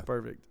again. It's Yeah.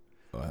 perfect.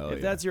 Oh, hell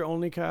If that's your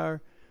only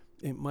car,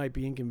 it might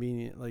be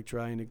inconvenient, like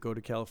trying to go to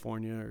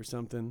California or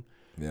something.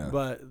 yeah.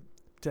 But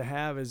to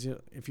have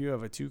if you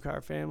have a 2-car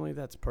family,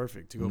 that's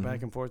perfect. To go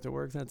back and forth to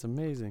work, that's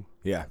amazing.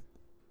 Yeah.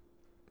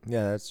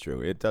 Yeah, that's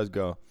true. It does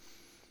go.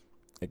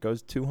 It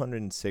goes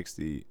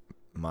 260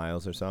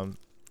 miles or something,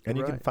 and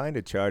you can Right. find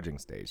a charging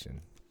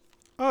station.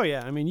 Oh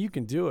yeah, I mean you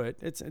can do it.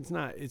 It's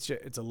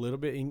a little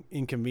bit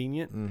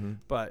inconvenient, Mm-hmm.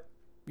 but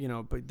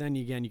but then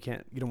again you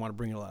don't want to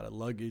bring a lot of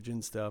luggage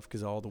and stuff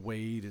because all the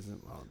weight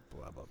isn't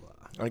blah blah blah.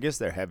 I guess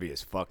they're heavy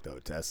as fuck though.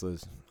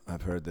 Teslas.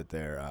 I've heard that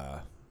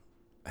they're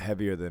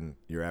heavier than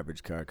your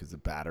average car because the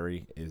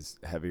battery is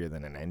heavier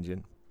than an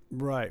engine.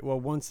 Right. Well,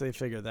 once they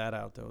figure that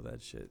out though,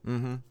 that shit.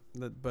 Mm-hmm.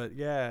 But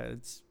yeah,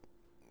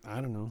 I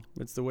don't know.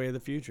 It's the way of the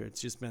future. It's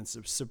just been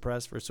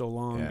suppressed for so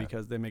long Yeah.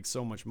 because they make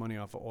so much money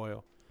off of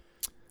oil.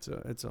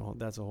 So that's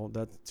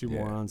two Yeah.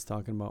 morons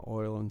talking about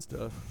oil and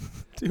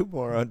stuff. Two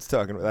morons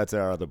talking about. That's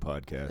our other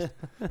podcast.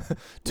 We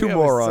Two have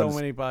morons so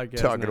many podcasts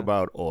talking now.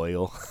 about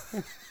oil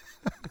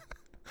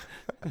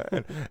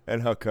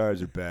and how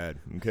cars are bad.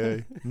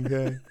 Okay.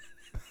 Okay.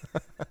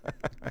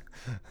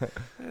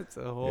 That's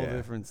a whole Yeah.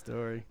 different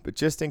story. But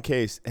just in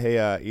case, hey,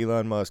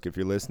 Elon Musk, if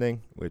you're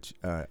listening, which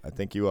I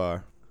think you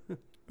are,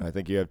 I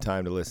think you have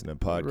time to listen to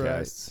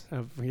podcasts.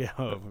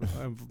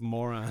 Of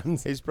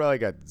morons. He's probably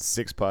got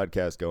 6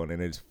 podcasts going in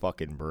his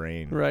fucking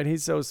brain. Right,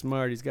 he's so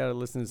smart. He's got to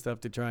listen to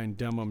stuff to try and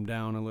dumb him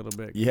down a little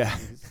bit. Yeah.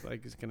 It's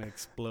like it's gonna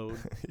explode.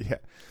 Yeah.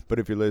 But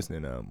if you're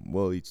listening,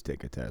 we'll each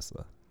take a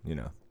Tesla. You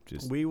know,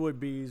 just We would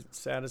be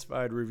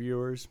satisfied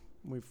reviewers.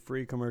 We've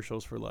free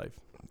commercials for life.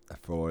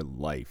 for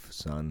life,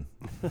 son.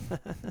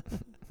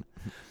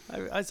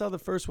 I saw the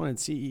first one at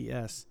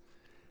CES,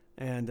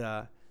 and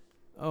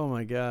oh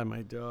my god,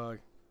 my dog.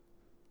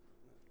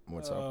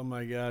 What's Oh up?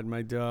 my god,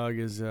 my dog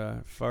is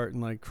farting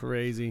like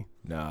crazy.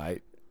 No,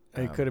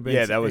 It could have been.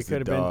 Yeah, that was It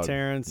could the have been dog.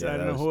 Terrence. Yeah, I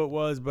don't that know who it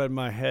was, but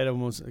my head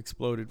almost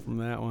exploded from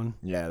that one.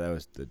 Yeah, that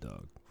was the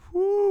dog.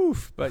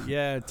 Woof. But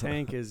yeah,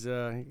 Tank is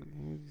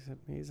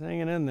he's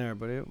hanging in there,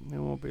 but it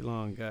won't be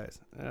long, guys.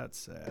 That's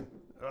sad.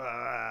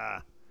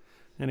 Ah.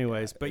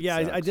 Anyways, but it yeah,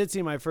 I sucks. did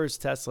see my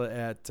first Tesla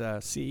at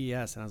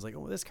CES, and I was like,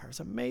 oh, this car's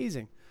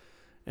amazing.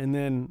 And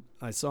then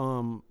I saw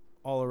them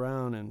all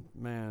around, and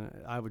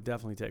man, I would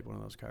definitely take one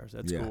of those cars.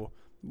 That's Yeah. cool.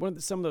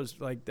 Some of those,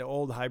 like the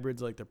old hybrids,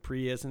 like the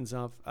Prius and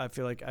stuff, I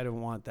feel like I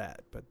don't want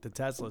that. But the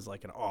Tesla is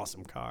like an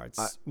awesome car.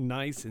 It's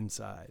nice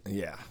inside.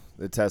 Yeah,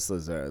 the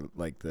Teslas are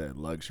like the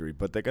luxury,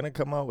 but they're gonna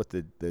come out with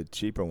the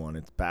cheaper one.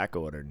 It's back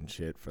ordered and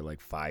shit for like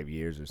 5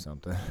 years or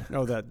something.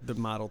 Oh, the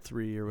Model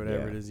 3 or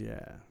whatever Yeah. it is,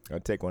 yeah.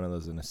 I'd take one of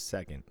those in a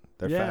second.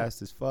 They're Yeah.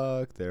 fast as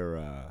fuck.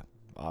 They're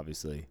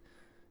obviously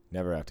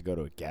never have to go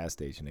to a gas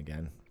station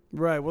again.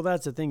 Right. Well,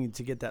 that's the thing.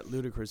 To get that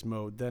ludicrous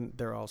mode, then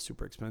they're all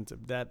super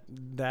expensive. That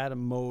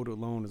mode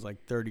alone is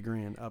like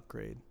 $30,000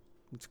 upgrade.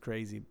 It's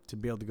crazy to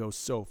be able to go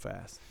so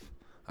fast.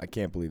 I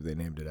can't believe they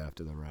named it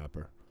after the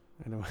rapper.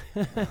 I know.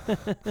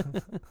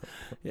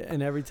 Yeah,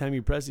 and every time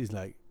you press, he's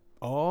like,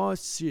 oh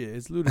shit,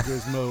 it's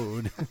Ludacris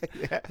mode.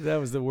 Yeah. That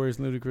was the worst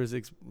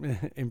Ludacris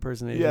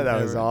impersonation. Yeah, that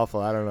ever. was awful.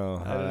 I don't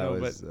know. I how don't that know,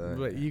 was,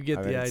 but you get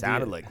I the mean, idea. It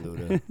sounded like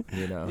Luda,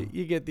 you know.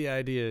 You get the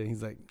idea.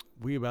 He's like,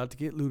 we about to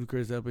get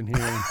Ludacris up in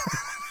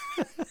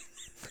here.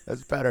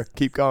 That's better.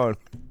 Keep going.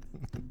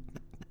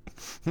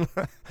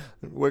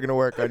 We're gonna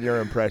work on your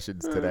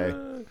impressions today.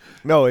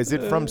 No, is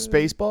it from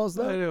Spaceballs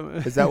I though?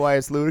 don't. Is that why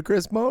it's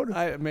Ludacris mode?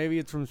 Maybe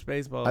it's from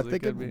Spaceballs. I think it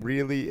could be.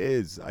 really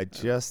is. I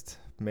just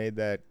made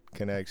that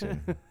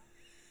connection.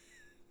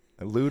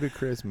 A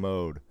Ludacris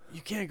mode.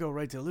 You can't go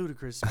right to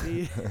Ludacris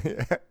speed.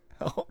 Yeah.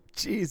 Oh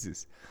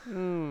Jesus, Oh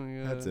my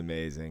God. that's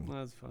amazing.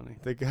 That's funny.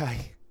 The guy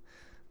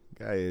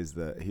is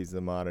he's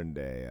the modern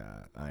day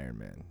Iron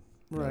Man,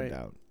 no Right.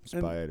 doubt.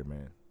 Spider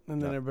Man.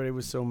 And then No. everybody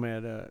was so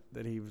mad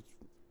that he was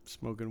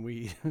smoking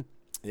weed.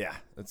 Yeah,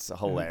 it's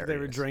hilarious. They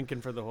were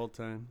drinking for the whole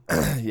time.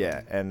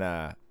 Yeah,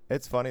 and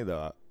it's funny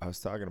though. I was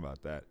talking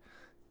about that.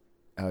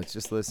 I was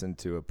just listening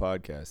to a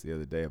podcast the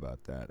other day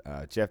about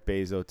that. Jeff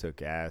Bezos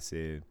took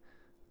acid.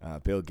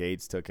 Bill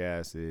Gates took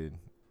acid.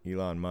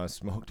 Elon Musk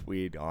smoked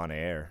weed on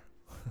air.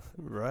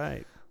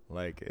 Right.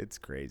 Like, it's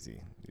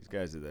crazy. These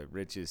guys are the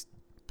richest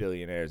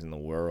billionaires in the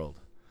world,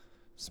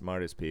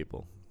 smartest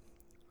people.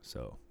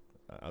 So,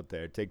 out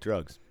there, take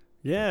drugs.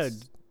 Yeah,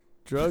 It's-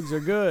 drugs are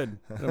good.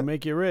 It'll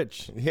make you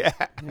rich. Yeah.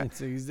 It's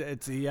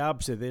the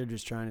opposite. They're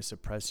just trying to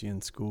suppress you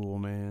in school,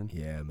 man.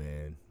 Yeah,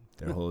 man.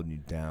 They're holding you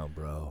down,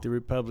 bro. The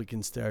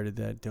Republicans started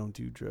that "Don't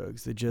do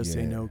drugs." The Just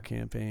Say Yeah. No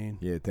campaign,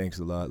 Yeah, thanks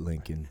a lot,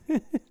 Lincoln.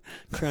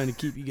 trying to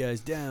keep you guys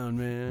down,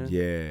 man.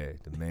 Yeah,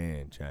 the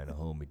man trying to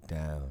hold me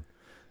down.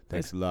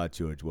 Thanks a lot,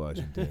 George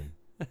Washington.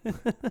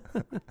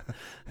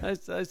 I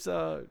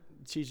saw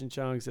Cheech and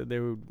Chong said they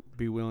would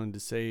be willing to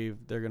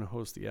save. They're gonna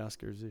host the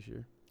Oscars this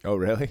year. Oh,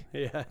 really?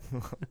 Yeah,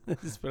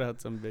 just put out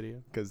some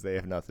video. Because they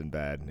have nothing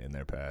bad in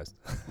their past.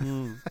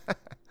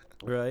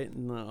 Right?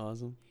 Isn't that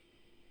awesome?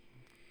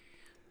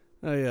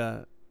 Oh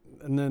yeah,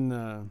 and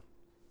then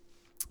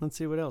let's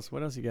see what else.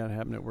 What else you got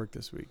happening at work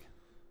this week?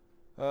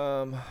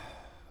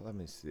 Let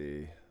me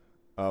see.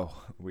 Oh,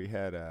 we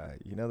had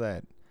you know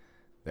that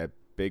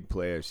big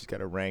player. She's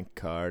got a ranked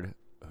card.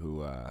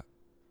 Who,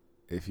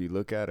 if you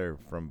look at her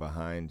from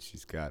behind,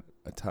 she's got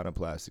a ton of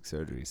plastic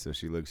surgery, so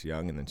she looks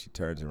young, and then she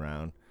turns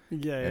around,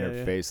 Yeah, and her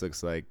yeah. face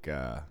looks like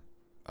I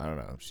don't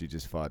know. She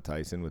just fought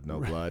Tyson with no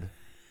blood.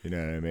 You know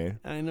what I mean?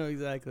 I know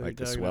exactly. Like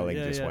the what you're talking swelling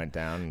about. just yeah. went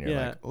down, and you're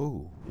Yeah. like,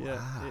 oh, Yeah,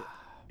 wow.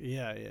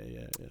 yeah.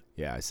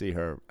 Yeah, I see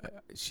her.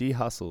 She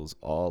hustles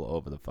all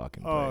over the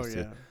fucking Oh place.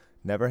 yeah.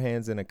 Never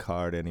hands in a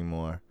card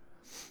anymore.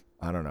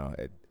 I don't know.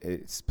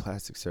 It's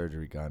plastic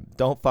surgery gone.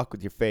 Don't fuck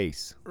with your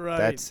face. Right.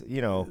 That's,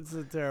 It's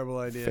a terrible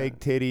idea. fake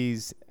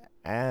titties,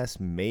 ass,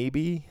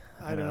 maybe.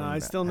 I don't know. I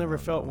still never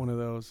don't felt know. one of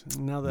those.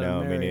 Now that No,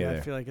 I'm me married, I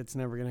neither. feel like it's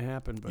never gonna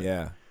happen. But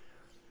Yeah.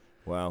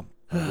 Well,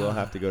 we'll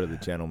have to go to the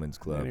gentleman's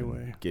club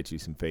Anyway. and get you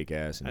some fake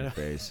ass in I your know.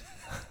 face.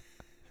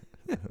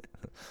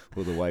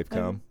 Will the wife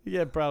come?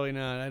 Yeah, probably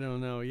not. I don't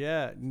know.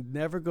 Yeah,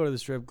 never go to the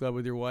strip club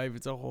with your wife.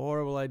 It's a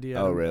horrible idea.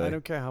 Oh, really? I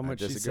don't care how I much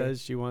she disagree.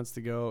 says she wants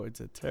to go. It's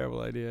a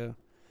terrible idea.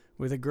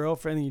 With a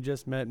girlfriend you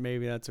just met,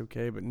 maybe that's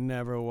okay, but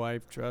never a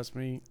wife. Trust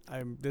me.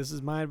 This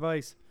is my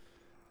advice.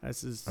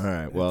 This is All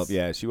right. Well, it's-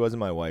 yeah, she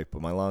wasn't my wife,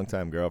 but my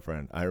longtime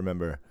girlfriend. I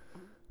remember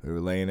we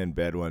were laying in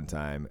bed one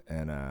time,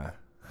 and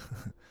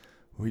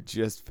we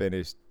just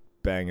finished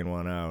banging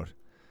one out,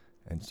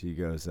 and she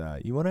goes,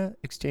 "You want to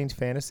exchange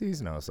fantasies?"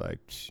 And I was like,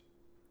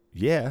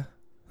 "Yeah."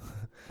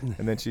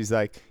 And then she's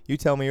like, "You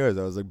tell me yours."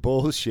 I was like,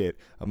 "Bullshit."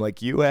 I'm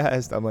like, "You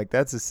asked." I'm like,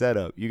 "That's a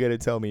setup. You got to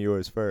tell me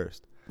yours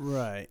first."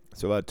 Right.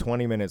 So about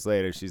 20 minutes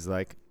later, she's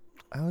like,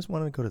 "I always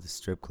wanted to go to the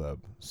strip club."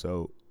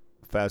 So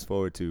fast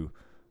forward to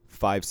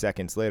 5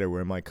 seconds later,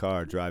 we're in my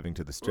car driving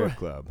to the strip Right.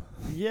 club.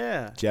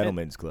 Yeah.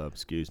 Gentlemen's club,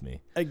 excuse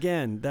me.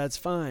 Again, that's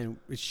fine.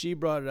 If she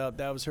brought it up,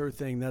 that was her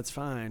thing. That's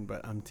fine.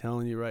 But I'm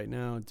telling you right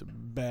now, it's a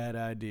bad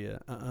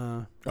idea.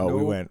 Oh,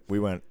 Nope. we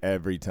went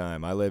every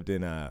time. I lived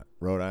in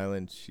Rhode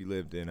Island. She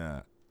lived in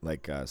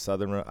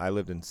southern. I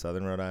lived in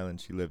southern Rhode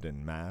Island. She lived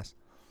in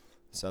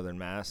southern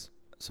Mass.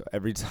 So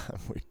every time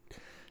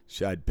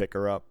I'd pick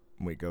her up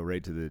and we'd go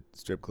right to the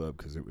strip club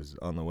because it was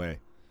on the way.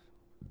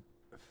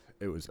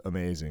 It was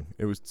amazing.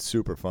 It was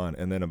super fun.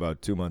 And then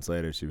about 2 months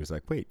later, she was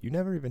like, "Wait, you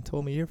never even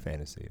told me your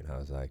fantasy." And I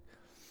was like,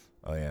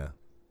 "Oh yeah."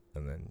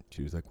 And then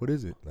she was like, "What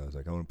is it?" And I was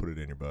like, "I want to put it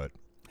in your butt."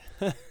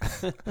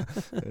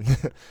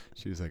 And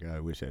she was like, "I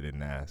wish I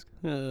didn't ask."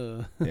 Yeah,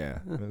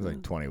 it was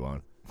like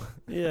 21,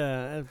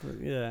 yeah. I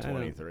know.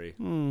 23.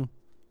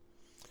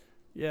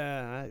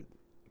 Yeah,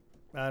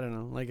 I don't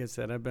know. Like I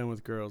said, I've been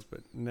with girls,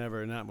 but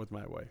not with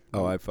my wife.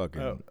 Oh, I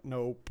fucking. Oh,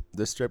 nope.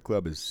 The strip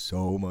club is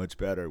so much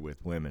better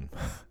with women.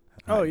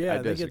 Oh I yeah,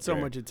 they get so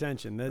disagree. much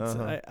attention. That's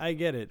Uh-huh. I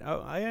get it.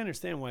 I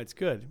understand why it's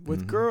good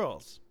with Mhm.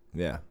 girls,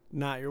 Yeah,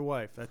 not your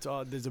wife. That's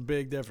all. There's a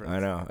big difference. I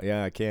know.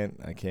 Yeah, I can't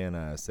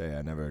say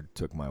I never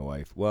took my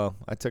wife. Well,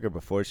 I took her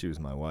before she was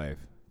my wife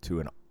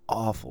to an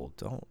awful.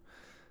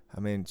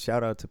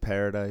 Shout out to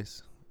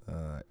Paradise,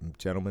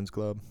 Gentlemen's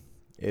Club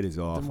It is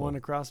The awful. one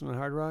across from the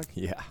Hard Rock.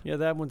 Yeah. Yeah,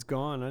 that one's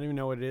gone. I don't even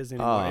know what it is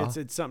anymore. Aw.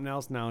 It's something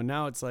else now.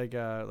 Now it's like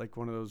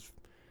one of those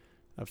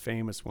a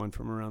famous one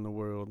from around the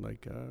world,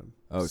 like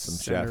Some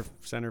chef.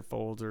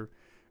 Centerfolds or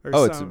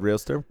Oh, it's a some- real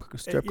strip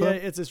club? Yeah,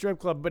 it's a strip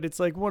club, but it's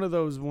like one of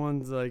those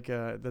ones like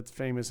that's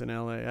famous in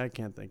LA. I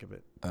can't think of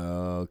it,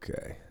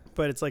 Okay.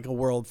 but it's like a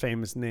world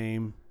famous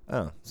name.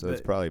 Oh, so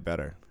it's But- probably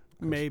better.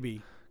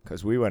 Maybe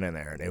Because we went in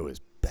there and it was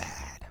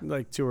bad.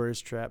 like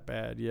tourist trap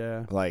bad.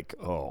 Yeah, Like,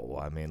 oh,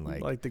 I mean,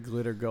 like the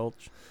Glitter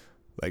Gulch.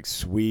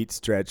 sweet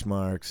stretch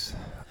marks.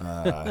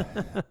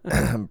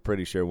 I'm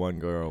pretty sure one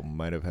girl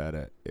might have had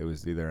it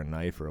was either a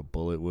knife or a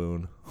bullet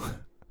wound.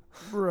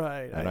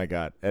 Right. And I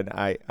got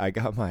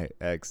my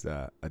ex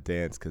a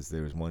dance because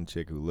there was one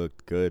chick who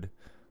looked good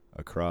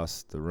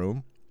across the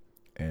room,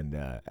 and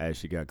as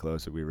she got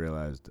closer, we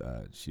realized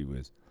she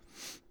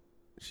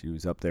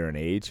was up there in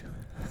age.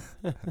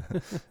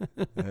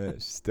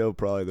 She's still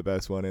probably the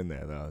best one in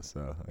there though.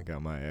 So I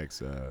got my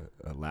ex a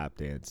lap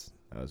dance.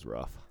 That was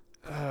rough.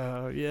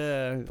 Oh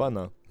yeah. Fun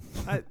though.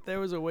 There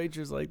was a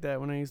waitress like that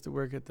when I used to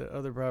work at the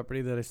other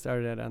property that I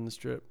started at on the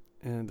Strip,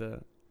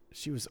 and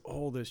she was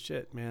old as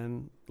shit,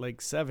 man, like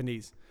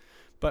 70s.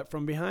 But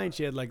from behind,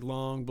 she had like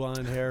long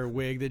blonde hair,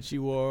 wig that she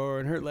wore,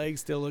 and her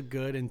legs still looked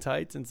good in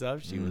tights and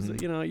stuff. She was,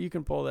 you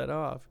can pull that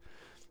off.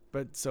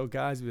 But so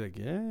guys would be like,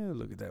 yeah,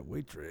 look at that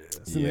waitress.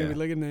 And Yeah. they would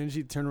look at her and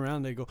she'd turn around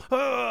and they'd go,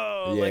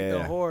 oh, like the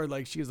Yeah. whore.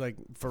 Like she was like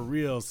for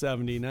real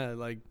 70, not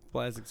like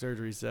plastic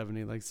surgery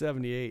 70, like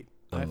 78.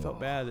 I felt Oh.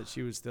 bad that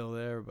she was still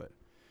there, but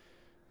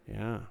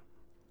yeah.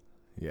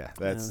 Yeah,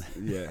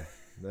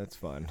 that's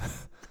fun.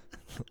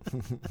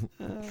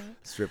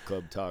 Strip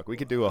club talk. We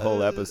could do a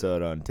whole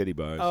episode on titty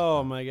bars.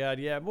 Oh my God,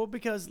 yeah. Well,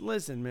 because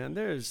listen, man,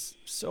 there's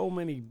so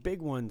many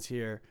big ones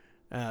here.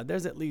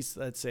 There's at least,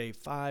 let's say,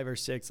 5 or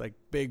 6 like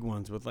big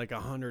ones with like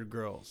 100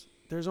 girls.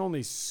 There's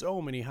only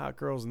so many hot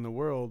girls in the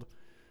world.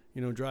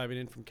 Driving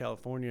in from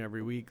California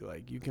every week,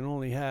 like you can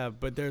only have.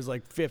 But there's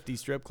like 50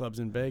 strip clubs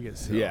in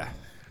Vegas. So yeah,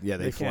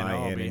 they can't fly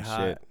all in be and hot.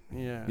 shit.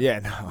 Yeah. Yeah,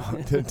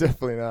 no, they're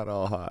definitely not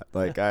all hot.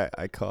 Like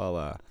I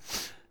call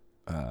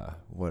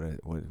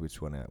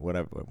which one?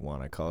 Whatever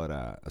one I call it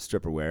a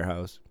stripper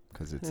warehouse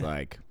because it's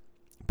like,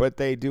 but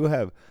they do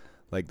have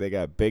like they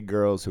got big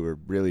girls who are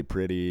really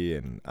pretty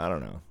and I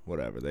don't know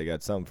whatever they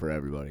got something for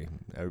everybody.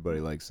 Everybody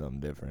likes something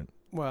different.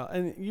 Well,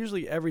 and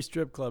usually every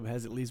strip club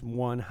has at least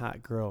one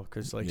hot girl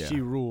because, like, Yeah.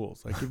 she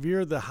rules. Like, if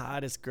you're the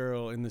hottest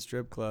girl in the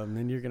strip club,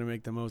 then you're going to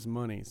make the most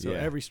money. So Yeah.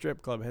 every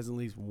strip club has at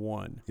least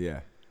one. Yeah,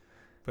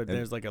 But And-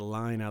 there's, like, a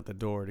line out the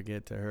door to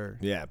get to her.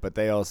 yeah, but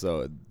they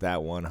also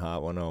that one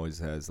hot one always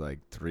has like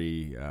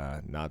 3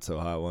 not so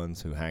hot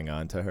ones who hang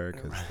on to her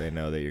because they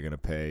know that you're gonna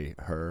pay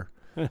her.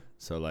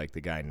 So like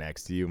the guy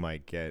next to you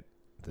might get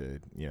the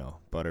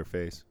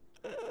butterface.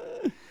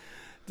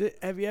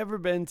 Have you ever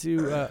been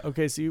to,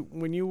 okay, so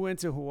when you went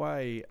to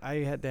Hawaii, I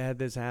had to have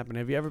this happen.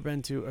 Have you ever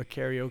been to a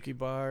karaoke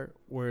bar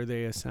where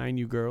they assign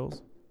you girls?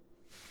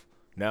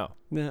 No,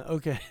 No,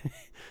 okay.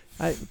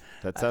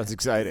 that sounds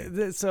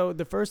exciting. So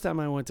the first time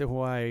I went to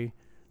Hawaii,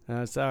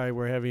 sorry,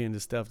 we're heavy into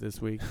stuff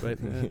this week, but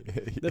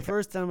the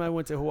first time I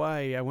went to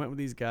Hawaii, I went with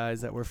these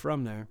guys that were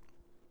from there,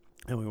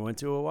 and we went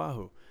to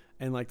Oahu.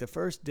 And like the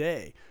first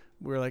day,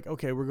 we were like,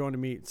 okay, we're going to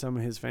meet some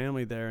of his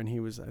family there, and he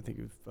was, I think,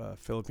 he was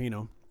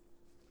Filipino.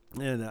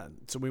 And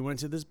so we went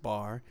to this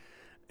bar,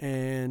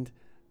 and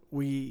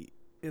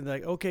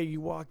like, okay,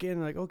 you walk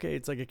in, like, okay,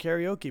 it's like a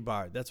karaoke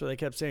bar. That's what they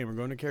kept saying. We're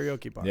going to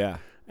karaoke bar. Yeah,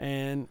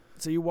 And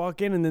so you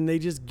walk in, and then they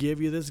just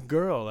give you this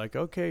girl. Like,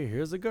 okay,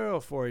 here's a girl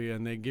for you.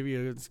 And they give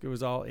you, it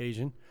was all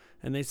Asian.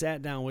 And they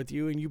sat down with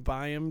you, and you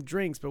buy them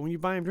drinks. But when you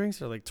buy them drinks,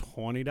 they're like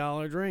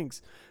 $20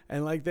 drinks.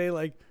 And like they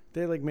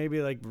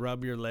maybe like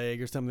rub your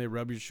leg or something. They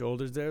rub your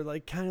shoulders. They're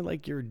like kind of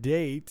like your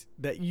date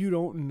that you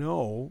don't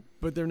know,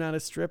 but they're not a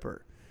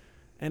stripper.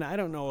 And I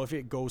don't know if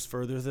it goes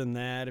further than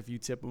that, if you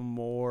tip them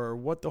more, or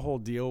what the whole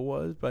deal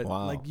was. But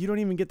Wow. like, you don't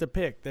even get to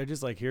pick. They're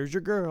just like, here's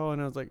your girl.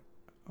 And I was like,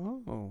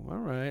 oh, all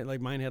right. Like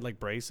mine had like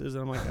braces,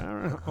 and I'm like, all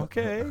right,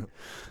 okay.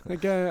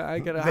 Like I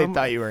got. they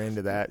thought you were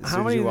into that as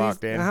soon as you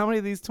walked in. How many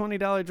of these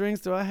 $20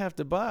 drinks do I have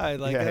to buy?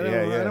 Like Yeah,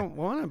 I don't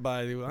want to buy.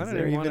 I don't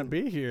there even want to even-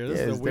 be here. This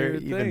Yeah, is a weird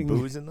there thing. even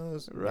booze in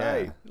those?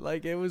 Right. Yeah.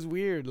 Like it was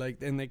weird.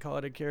 Like, and they call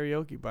it a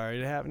karaoke bar.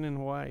 It happened in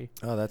Hawaii.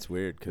 Oh, that's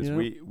weird because Yeah.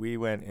 we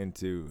went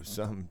into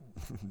some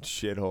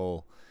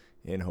shithole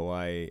in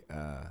Hawaii.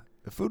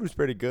 The food was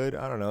pretty good.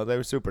 I don't know. They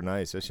were super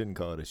nice. I shouldn't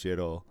call it a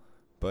shithole.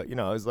 But, it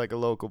was like a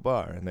local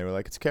bar. And they were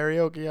like, it's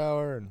karaoke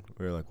hour. And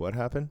we were like, what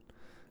happened?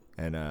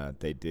 And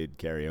they did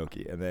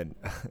karaoke. And then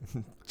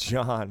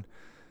John,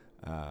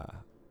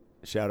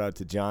 shout out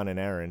to John and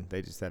Aaron.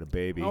 They just had a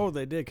baby. Oh,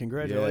 they did.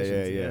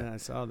 Congratulations. Yeah. I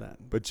saw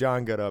that. But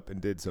John got up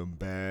and did some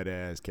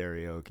badass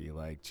karaoke,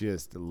 like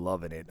just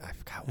loving it. I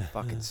forgot what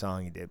fucking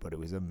song he did, but it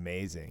was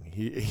amazing.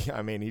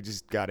 He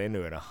just got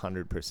into it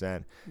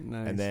 100%.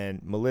 Nice. And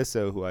then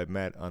Melissa, who I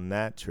met on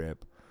that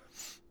trip,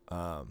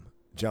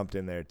 jumped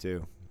in there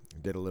too.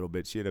 Did a little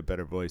bit. She had a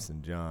better voice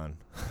than John,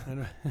 I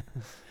don't-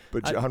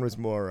 but I- John was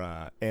more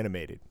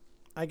animated.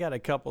 I got a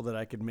couple that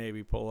I could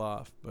maybe pull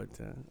off, but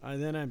I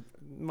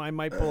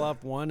might pull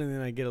off one, and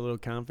then I get a little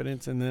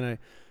confidence, and then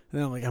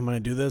I'm like, I'm gonna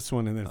do this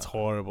one, and then it's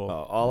horrible.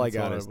 All I It's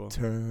got horrible. is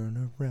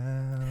turn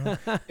around.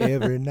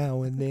 Every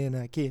now and then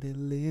I get a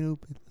little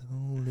bit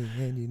lonely,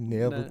 and you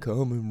never Nah.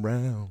 coming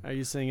round. Are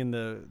you singing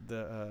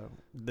the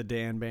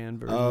Dan Band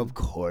version? Of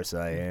course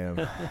I am.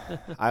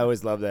 I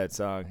always love that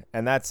song,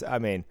 and that's, I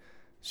mean,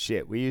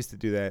 shit. We used to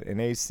do that in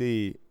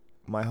AC.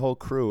 My whole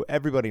crew,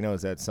 everybody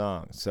knows that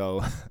song.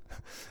 So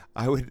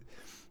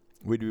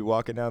we'd be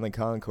walking down the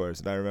concourse,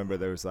 and I remember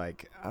there was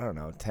like, I don't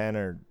know, 10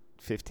 or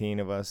 15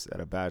 of us at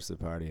a bachelor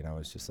party, and I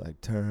was just like,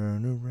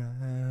 turn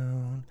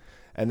around.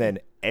 And then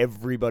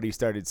everybody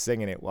started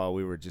singing it while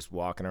we were just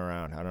walking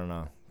around. I don't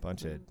know,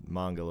 bunch of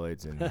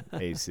mongoloids in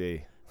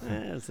AC.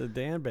 Yeah, it's a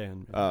Dan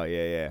Band. Oh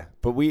yeah.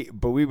 But we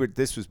were.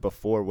 This was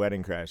before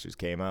Wedding Crashers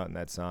came out, and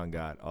that song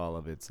got all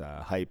of its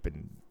hype,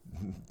 and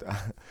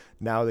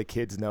now the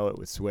kids know it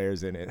with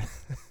swears in it.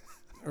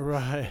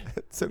 Right.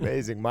 It's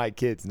amazing. My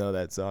kids know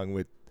that song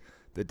with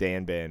the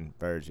Dan Band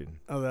version.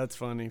 Oh, that's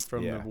funny.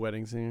 From Yeah. the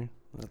Wedding Singer.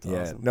 That's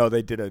Yeah. awesome. No,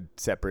 they did a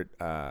separate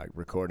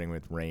recording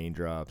with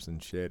raindrops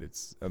and shit.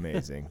 It's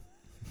amazing.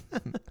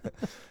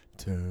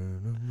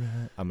 Turn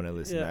around. I'm gonna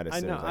listen to that as I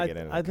soon know. as I get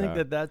in the I think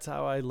car. that's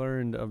how I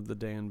learned of the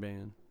Dan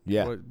Band.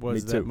 Yeah,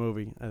 was me that too.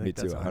 movie? I think Me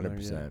that's too, how I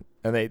learned, 100%.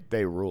 And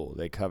they rule.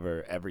 They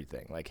cover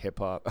everything, like hip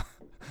hop.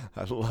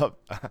 I love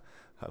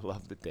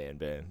the Dan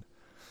Band.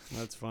 Yeah.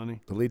 That's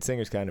funny. The lead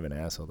singer's kind of an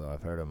asshole, though.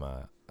 I've heard him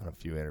on a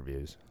few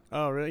interviews.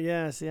 Oh, really?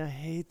 Yeah. See, I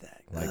hate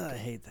that. Like, I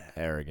hate that.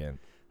 Arrogant.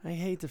 I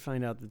hate to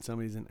find out that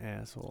somebody's an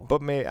asshole.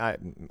 But maybe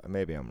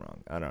I'm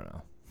wrong. I don't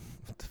know.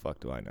 What the fuck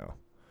do I know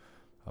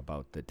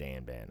about the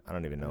Dan Band? I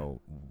don't even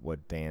know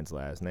what Dan's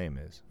last name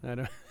is. I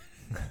don't.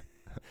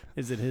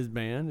 Is it his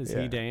band? Is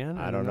Yeah. he Dan?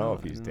 I don't know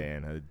if he's I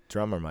don't know. Dan. A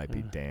drummer might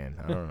be Dan.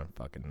 I don't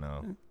fucking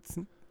know.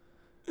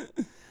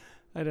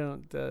 I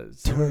don't.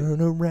 Turn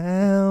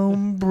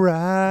around,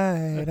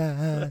 bright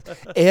eyes.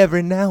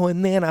 Every now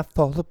and then I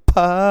fall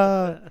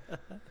apart.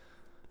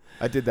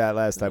 I did that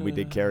last time we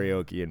did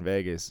karaoke in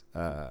Vegas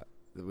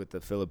with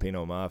the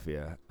Filipino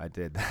Mafia. I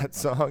did that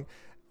song,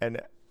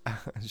 and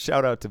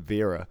shout out to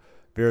Vera.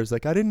 Vera's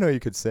like, I didn't know you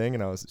could sing,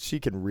 and she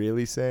can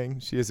really sing.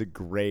 She has a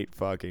great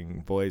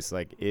fucking voice.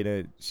 Like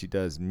she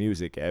does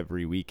music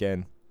every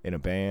weekend in a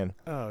band.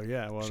 Oh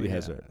yeah. Well, She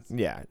has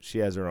she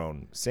has her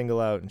own single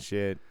out and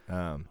shit.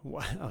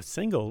 Wow,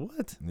 single?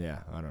 What? Yeah,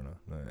 I don't know.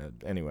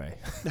 Anyway,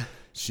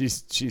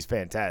 she's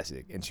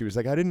fantastic, and she was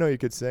like, I didn't know you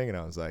could sing, and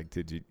I was like,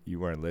 you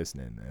weren't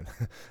listening,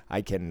 and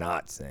I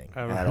cannot sing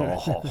at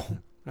all.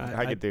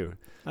 I could do.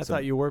 I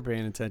thought you were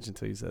paying attention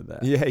until you said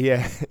that.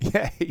 Yeah.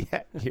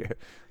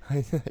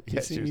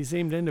 You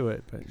seemed into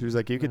it, but She was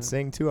like, you could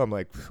sing too. I'm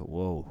like,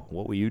 whoa,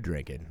 what were you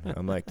drinking?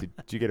 I'm like, did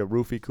you get a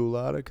roofie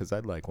culotta? Because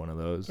I'd like one of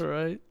those.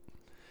 right.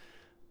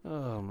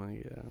 Oh my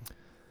god.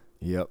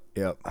 Yep.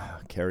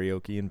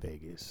 Karaoke in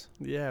Vegas.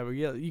 Yeah, but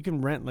yeah, you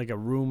can rent like a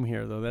room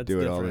here though. That's Do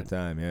it different. all the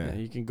time, yeah.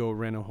 You can go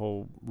rent a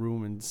whole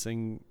room and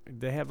sing.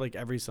 They have like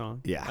every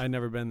song. Yeah. I've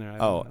never been there.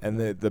 And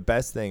the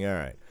best thing, all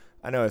right,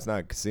 I know it's not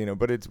a casino,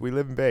 but we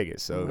live in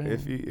Vegas, so Right.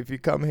 if you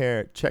come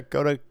here,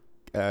 go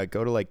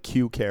to like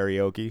Q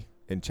Karaoke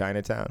in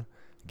Chinatown,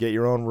 get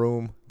your own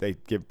room. They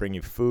bring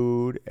you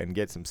food and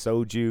get some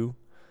soju,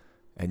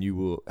 and you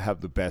will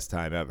have the best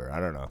time ever. I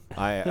don't know,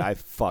 I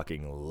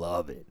fucking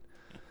love it.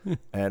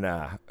 And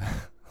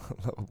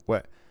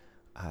what?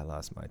 I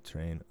lost my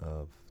train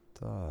of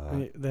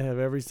thought. They have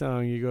every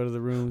song. You go to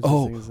the rooms.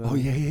 and sing a song. Oh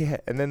yeah.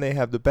 And then they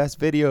have the best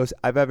videos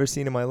I've ever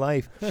seen in my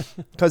life,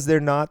 because they're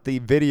not the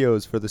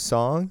videos for the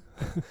song,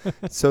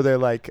 so they're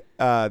like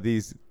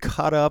these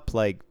cut up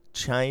like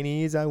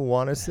Chinese, I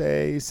want to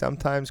say,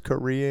 sometimes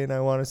Korean,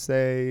 I want to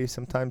say,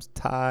 sometimes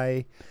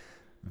Thai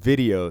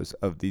videos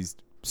of these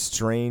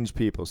strange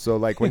people. So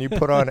like when you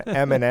put on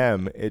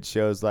Eminem, it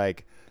shows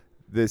like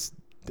this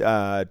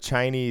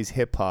Chinese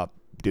hip hop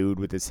dude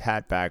with his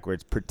hat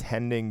backwards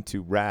pretending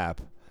to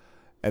rap.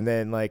 And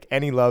then, like,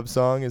 Any Love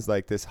Song is,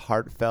 like, this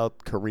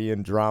heartfelt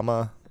Korean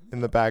drama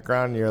in the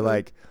background. And you're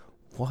like,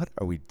 what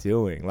are we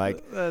doing?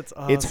 Like, That's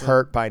awesome. It's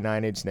Hurt by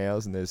Nine Inch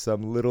Nails. And there's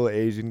some little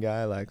Asian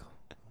guy, like,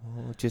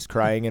 just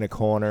crying in a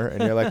corner.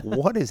 And you're like,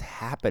 what is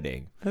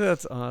happening?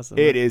 That's awesome.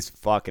 It is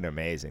fucking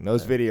amazing.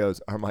 Those videos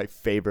are my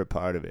favorite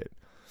part of it.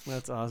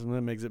 That's awesome.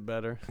 That makes it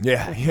better.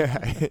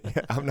 Yeah.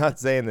 I'm not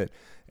saying that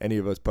any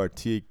of us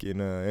partake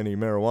in any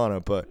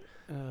marijuana, but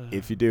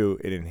if you do,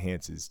 it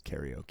enhances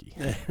karaoke.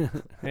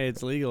 Hey,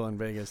 it's legal in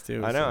Vegas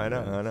too. I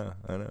know.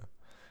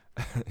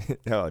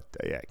 Oh,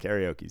 yeah,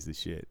 karaoke's the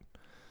shit.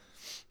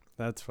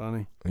 That's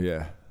funny.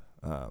 Yeah.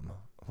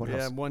 What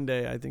else? One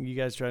day, I think you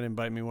guys tried to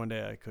invite me one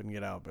day. I couldn't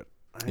get out, but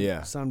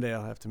someday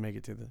I'll have to make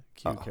it to the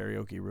Q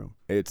karaoke room.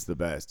 It's the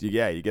best. You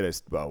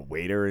get a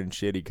waiter and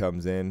shit. He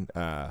comes in.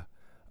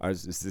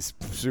 Ours is this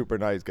super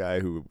nice guy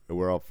who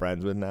we're all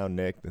friends with now,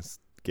 Nick, this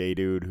gay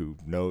dude who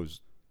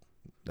knows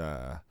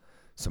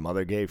some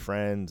other gay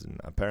friends, and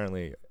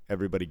apparently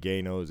everybody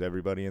gay knows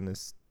everybody in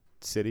this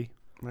city.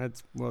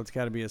 It's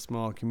got to be a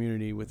small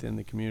community within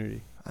the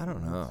community. I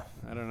don't know.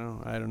 I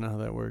don't know how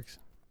that works.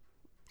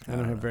 I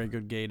don't have very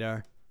good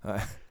gaydar.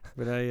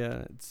 But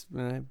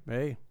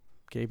hey,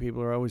 gay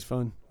people are always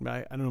fun.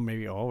 I don't know,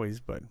 maybe always,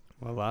 but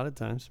a lot of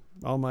times.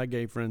 All my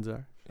gay friends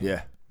are.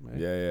 Yeah.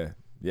 Right?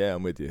 Yeah,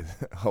 I'm with you.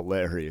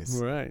 Hilarious.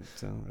 Right.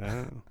 So I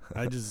don't know.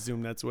 I just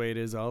assume that's the way it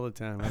is all the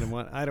time. I don't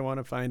want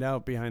to find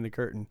out behind the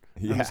curtain.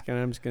 Yeah. I'm just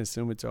gonna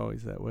assume it's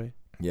always that way.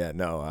 Yeah,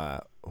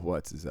 no,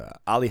 what's his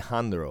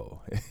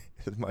Alejandro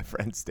is my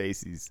friend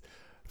Stacy's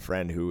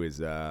friend who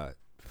is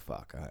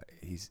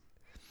he's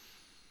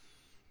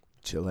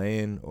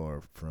Chilean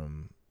or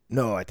from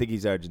no, I think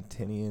he's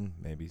Argentinian,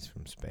 maybe he's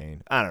from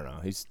Spain. I don't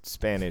know. He's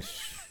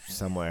Spanish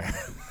somewhere.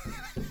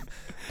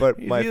 But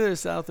He's either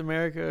South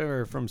America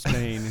or from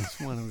Spain.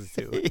 It's one of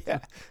the two. Yeah.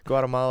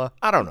 Guatemala.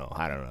 I don't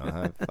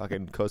know.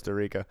 Fucking Costa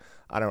Rica.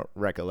 I don't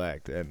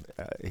recollect, and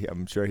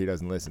I'm sure he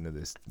doesn't listen to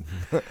this.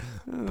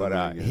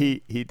 But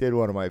he did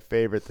one of my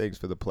favorite things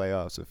for the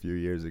playoffs a few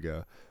years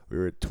ago. We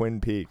were at Twin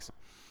Peaks,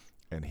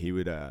 and he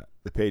would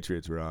the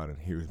Patriots were on,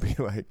 and he would be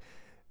like,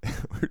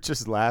 we were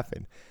just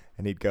laughing.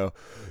 And he'd go,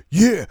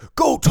 yeah,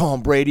 go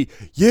Tom Brady.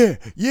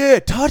 Yeah,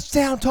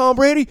 touchdown, Tom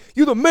Brady.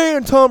 You the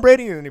man, Tom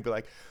Brady. And then he'd be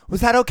like,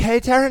 was that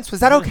okay, Terrence? Was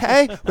that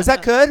okay? Was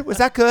that good? Was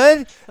that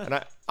good?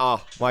 And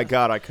oh, my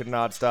God, I could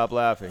not stop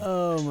laughing.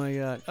 Oh, my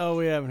God. Oh,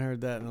 we haven't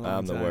heard that in a long time.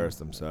 I'm the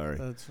worst. I'm sorry.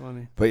 That's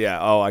funny. But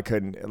yeah, I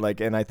couldn't.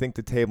 And I think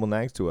the table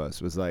next to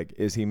us was like,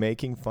 is he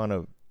making fun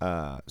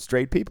of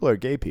straight people or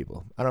gay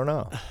people? I don't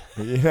know.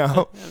 You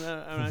know?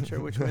 I'm not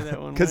sure which way that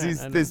one went. Because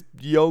he's this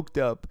yoked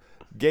up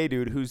gay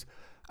dude who's,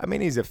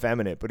 he's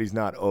effeminate, but he's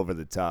not over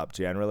the top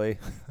generally.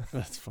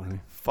 That's funny.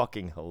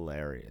 Fucking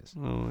hilarious.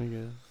 Oh my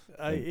God.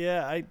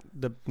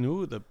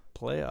 The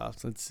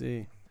playoffs. Let's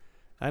see.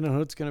 I don't know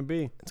who it's gonna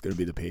be. It's gonna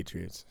be the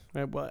Patriots.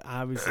 Right, well,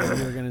 obviously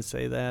we were gonna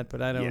say that,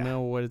 but I don't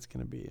know what it's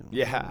gonna be.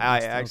 Yeah,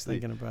 I'm still actually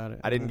thinking about it.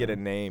 I didn't get a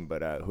name,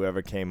 but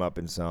whoever came up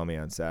and saw me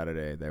on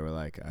Saturday, they were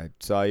like, I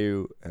saw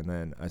you, and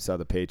then I saw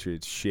the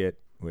Patriots shit,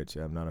 which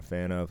I'm not a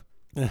fan of.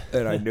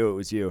 And I knew it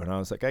was you, and I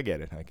was like, I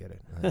get it.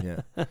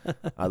 Yeah,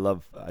 I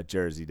love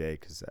Jersey Day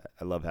because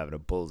I love having a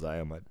bullseye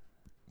on my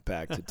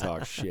back to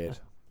talk shit.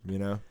 You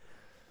know?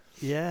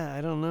 Yeah,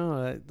 I don't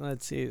know.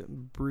 Let's see,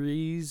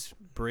 Breeze,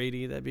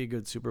 Brady. That'd be a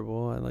good Super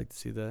Bowl. I'd like to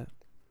see that.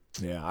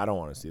 Yeah, I don't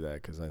want to see that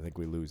because I think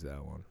we lose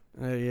that one.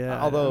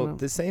 Yeah. Although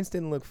the Saints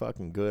didn't look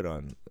fucking good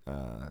on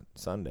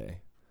Sunday.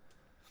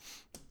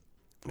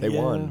 They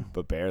won,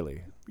 but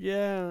barely.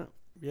 Yeah.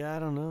 Yeah, I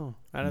don't know.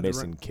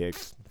 Missing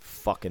kicks,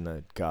 fucking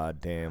the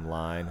goddamn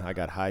line. I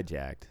got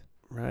hijacked.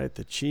 Right,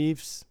 the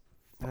Chiefs.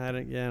 I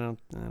don't know.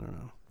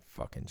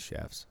 Fucking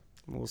chefs.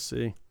 We'll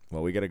see.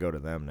 Well, we got to go to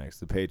them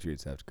next. The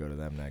Patriots have to go to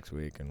them next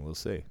week, and we'll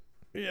see.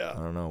 Yeah. I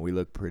don't know. We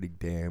look pretty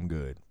damn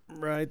good.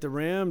 Right, the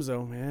Rams,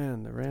 though,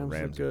 man. The Rams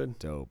look good.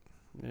 Dope.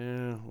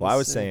 Yeah. Well, I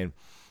was saying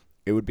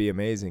it would be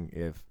amazing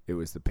if it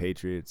was the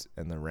Patriots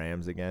and the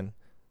Rams again,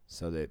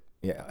 so that,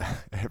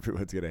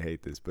 everyone's going to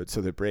hate this, but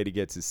so that Brady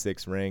gets his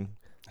 6th ring.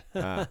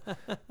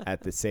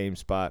 At the same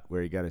spot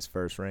where he got his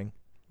 1st ring.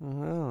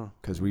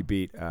 Because we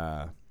beat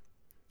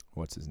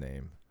what's his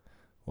name?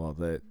 Well,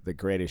 the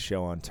greatest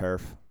show on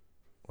turf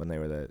when they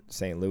were the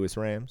St. Louis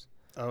Rams.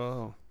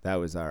 Oh. That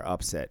was our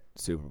upset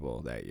Super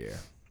Bowl that year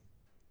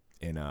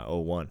in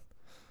 2001.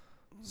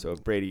 So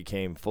if Brady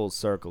came full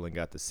circle and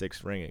got the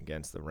 6th ring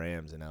against the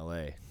Rams in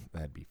L.A.,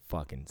 that'd be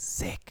fucking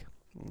sick.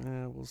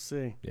 Yeah, we'll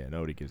see. Yeah,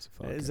 nobody gives a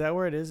fuck. Is that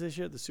where it is this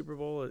year? The Super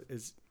Bowl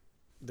is...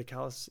 The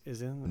Callus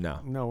is in?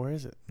 No, where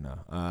is it? No.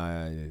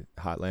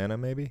 Hotlanta,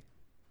 maybe?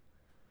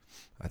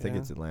 I think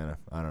it's Atlanta.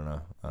 I don't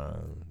know.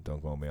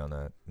 Don't quote me on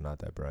that. I'm not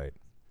that bright.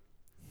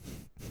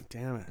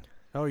 Damn it.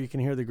 Oh, you can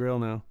hear the grill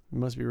now. It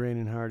must be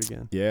raining hard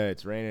again. Yeah,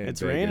 it's raining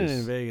It's raining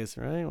in Vegas,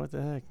 right? What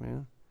the heck,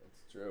 man?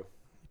 That's true.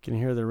 You can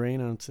hear the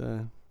rain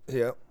outside.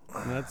 Yep.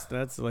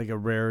 That's like a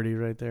rarity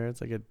right there.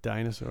 It's like a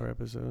dinosaur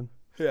episode.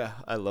 Yeah,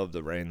 I love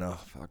the rain, though.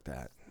 Fuck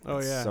that. Oh,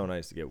 it's yeah. so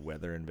nice to get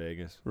weather in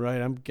Vegas.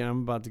 Right. I'm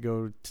about to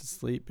go to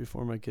sleep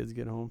before my kids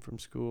get home from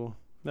school.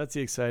 That's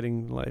the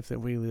exciting life that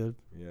we live.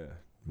 Yeah.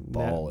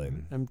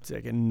 Balling. I'm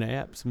taking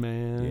naps,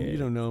 man. Yeah. You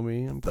don't know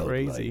me. I'm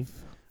crazy.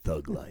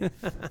 Thug life.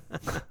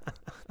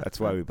 That's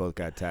why we both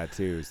got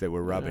tattoos that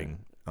we're rubbing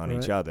on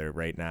each other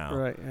right now.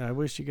 Right. Yeah, I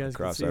wish you guys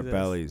across could see our this.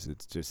 bellies.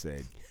 It's just a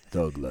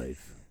thug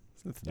life.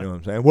 You know what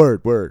I'm saying?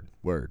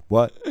 Word.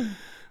 What?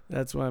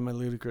 That's why my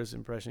ludicrous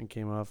impression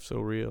came off so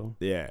real.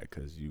 Yeah,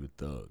 because you a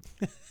thug.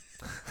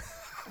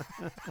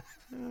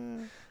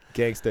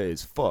 Gangsta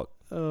is fuck.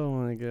 Oh,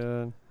 my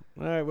God.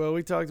 All right, well,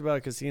 we talked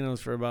about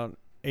casinos for about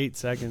 8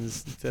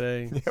 seconds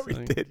today. Yeah, we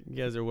did. You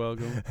guys are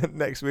welcome.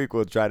 Next week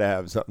we'll try to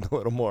have something a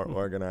little more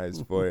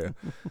organized for you.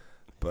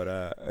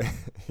 But,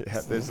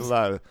 there's a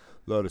lot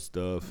of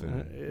stuff.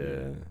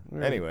 And,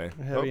 We're anyway.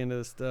 heavy into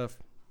the stuff.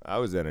 I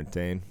was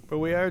entertained. But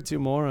we are 2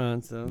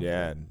 morons, though.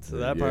 Yeah. So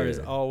that part is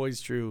always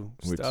true.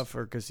 Which, stuff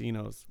or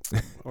casinos.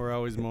 We're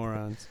always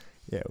morons.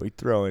 Yeah, we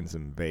throw in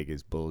some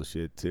Vegas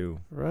bullshit, too.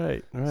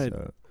 Right.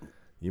 So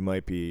you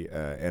might be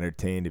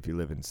entertained if you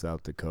live in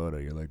South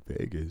Dakota. You're like,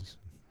 Vegas,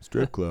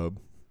 strip club.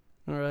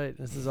 All right.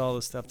 This is all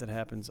the stuff that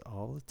happens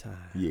all the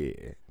time.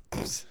 Yeah.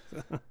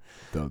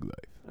 Thug life.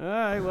 All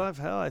right. Well,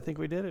 hell, I think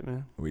we did it,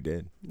 man. We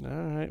did. All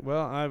right.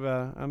 Well,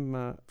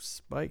 I'm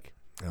Spike.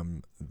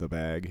 I'm the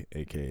bag,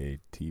 aka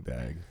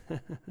T-bag.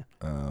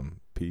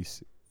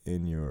 Peace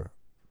in your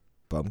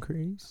bum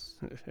crease.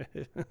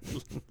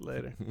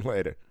 Later.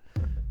 Later.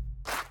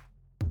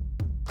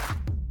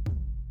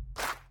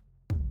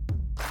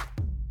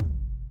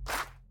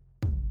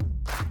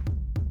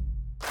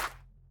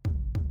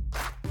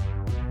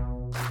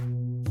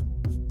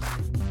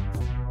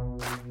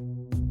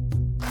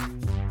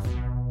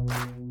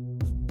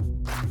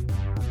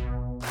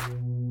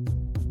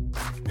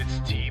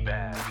 It's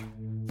T-Bag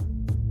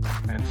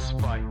and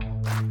Spike.